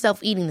catch yourself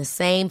eating the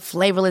same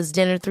flavorless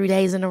dinner 3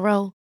 days in a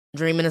row?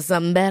 Dreaming of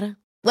something better?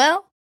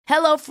 Well,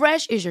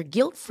 HelloFresh is your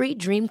guilt-free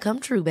dream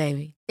come true,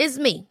 baby. It's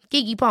me,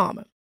 Keke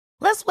Palmer.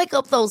 Let's wake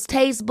up those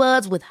taste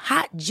buds with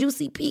hot,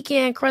 juicy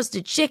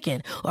pecan-crusted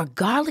chicken or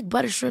garlic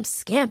butter shrimp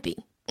scampi.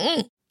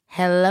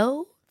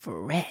 Hello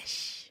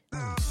Fresh.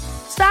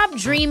 Stop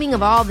dreaming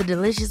of all the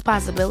delicious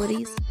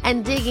possibilities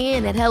and dig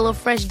in at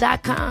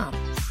HelloFresh.com.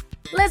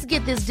 Let's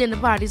get this dinner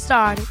party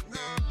started.